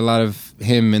do to a lot of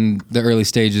him in the early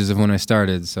stages of when I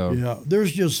started. So yeah,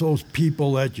 there's just those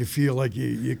people that you feel like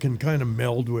you can kind of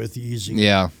meld with easy.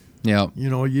 Yeah.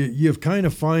 You kind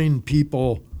of find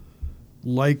people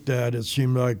like that. It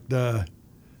seemed like the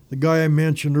guy I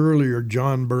mentioned earlier,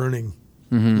 John Burning,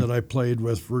 that I played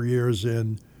with for years,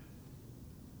 and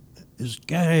this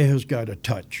guy has got a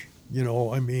touch.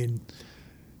 I mean,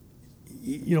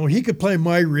 he could play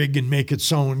my rig and make it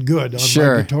sound good on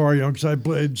my guitar, because I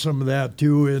played some of that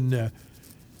too. And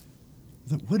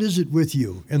what is it with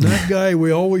you? And that guy,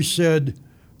 we always said,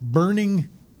 Burning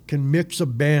can mix a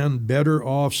band better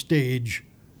off stage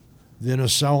than a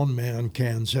sound man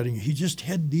can setting. He just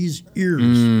had these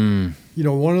ears,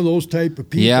 one of those type of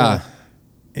people. Yeah.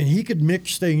 And he could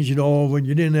mix things, when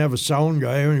you didn't have a sound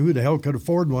guy. I mean, who the hell could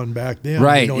afford one back then?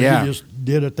 Right, He just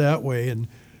did it that way.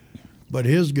 But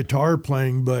his guitar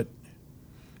playing,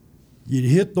 you'd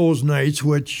hit those nights,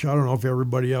 which I don't know if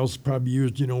everybody else probably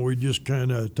used, we just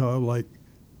kind of thought like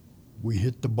we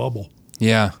hit the bubble.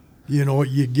 Yeah.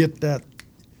 You get that.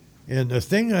 And the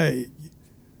thing I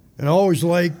always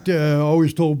liked,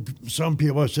 always told some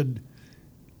people, I said,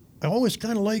 I always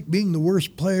kind of like being the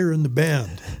worst player in the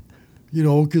band,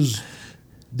 because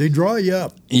they draw you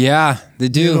up. Yeah, they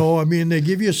do. I mean, they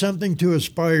give you something to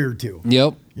aspire to.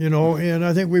 Yep. And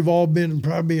I think we've all been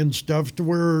probably in stuff to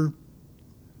where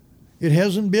it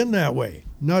hasn't been that way.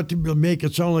 Not to make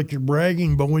it sound like you're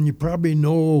bragging, but when you probably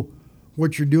know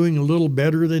what you're doing a little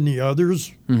better than the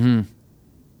others,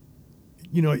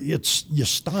 you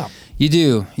stop. You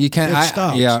do. You can't.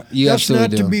 Stop. Yeah, you That's absolutely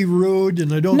not do. to be rude,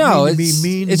 and I don't mean to be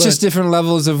mean. It's just different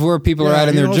levels of where people are at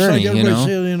in their journey. Like everybody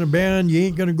said, in a band, you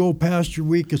ain't going to go past your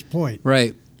weakest point.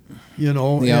 Right. And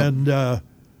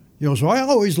so I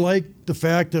always liked the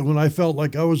fact that when I felt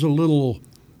like I was a little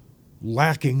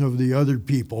lacking of the other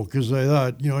people, because I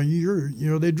thought,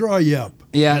 they draw you up.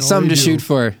 Yeah, something to shoot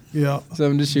for. Yeah,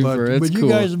 something to shoot for. It's but cool.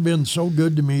 You guys have been so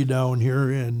good to me down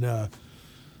here, and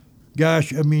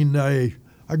gosh, I mean, I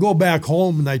go back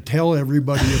home and I tell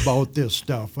everybody about this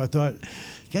stuff. I thought,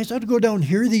 You guys ought to go down and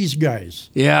hear these guys.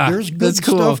 Yeah, there's good that's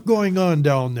cool. stuff going on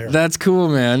down there. That's cool,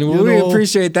 man. Well, we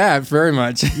appreciate that very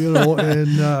much.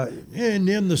 And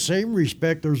in the same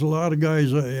respect, there's a lot of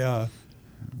guys.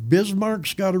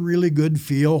 Bismarck's got a really good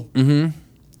feel.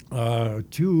 Mm-hmm.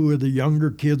 Two of the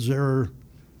younger kids there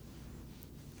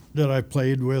that I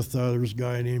played with, there's a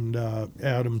guy named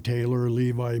Adam Taylor,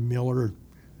 Levi Miller,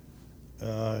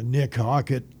 Nick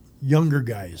Hockett, younger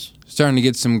guys. Starting to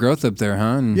get some growth up there,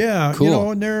 huh? And yeah,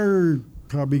 cool. And they're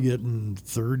probably getting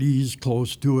 30s,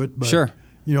 close to it. But, sure.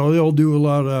 They'll do a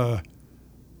lot of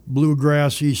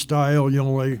bluegrassy style, a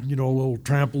little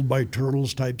Trampled by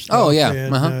Turtles type stuff. Oh, yeah.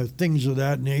 And things of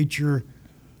that nature.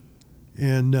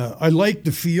 And I like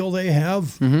the feel they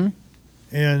have. Mm-hmm.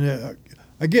 And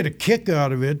I get a kick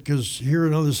out of it because here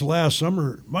this last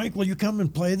summer, Mike, will you come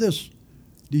and play this?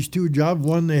 These two jobs.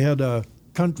 One, they had a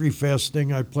country fest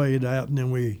thing I played at, and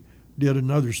then we did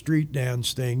another street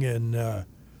dance thing. And,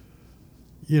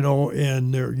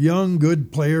 and they're young,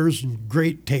 good players and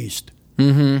great taste,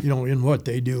 in what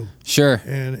they do. Sure.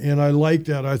 And I liked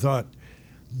that. I thought,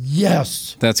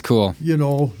 yes. That's cool.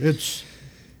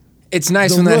 It's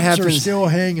nice when that happens. The roots are still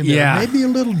hanging there. Yeah. Maybe a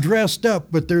little dressed up,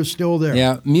 but they're still there.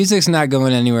 Yeah, music's not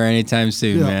going anywhere anytime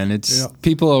soon, man.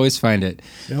 People always find it.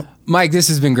 Yep. Mike, this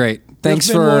has been great. Thanks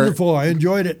it's been wonderful. I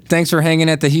enjoyed it. Thanks for hanging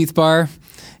at the Heath Bar.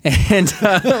 And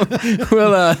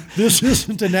we'll. This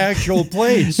isn't an actual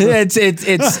place.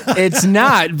 It's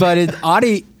not, but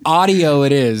audio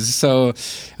it is. So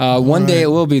one day it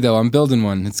will be, though. I'm building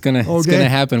one. It's gonna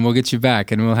happen. We'll get you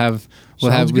back, and we'll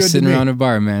sitting around a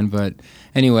bar, man. But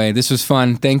anyway, this was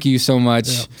fun. Thank you so much.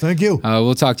 Yeah, thank you.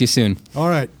 We'll talk to you soon. All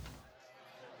right.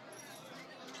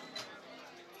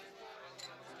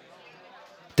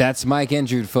 That's Mike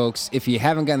Endrud, folks. If you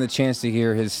haven't gotten the chance to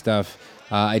hear his stuff,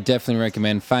 I definitely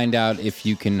recommend find out if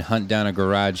you can hunt down a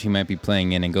garage he might be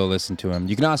playing in and go listen to him.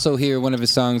 You can also hear one of his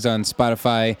songs on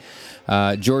Spotify,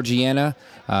 Georgiana.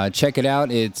 Check it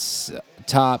out. It's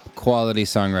top quality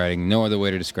songwriting. No other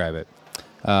way to describe it.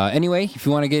 Anyway, if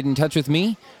you want to get in touch with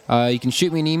me, you can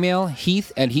shoot me an email,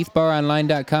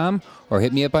 heath@heathbaronline.com, or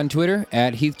hit me up on Twitter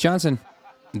 @HeathJohnson.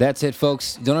 That's it,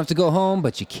 folks. You don't have to go home,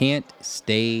 but you can't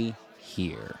stay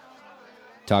here.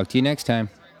 Talk to you next time.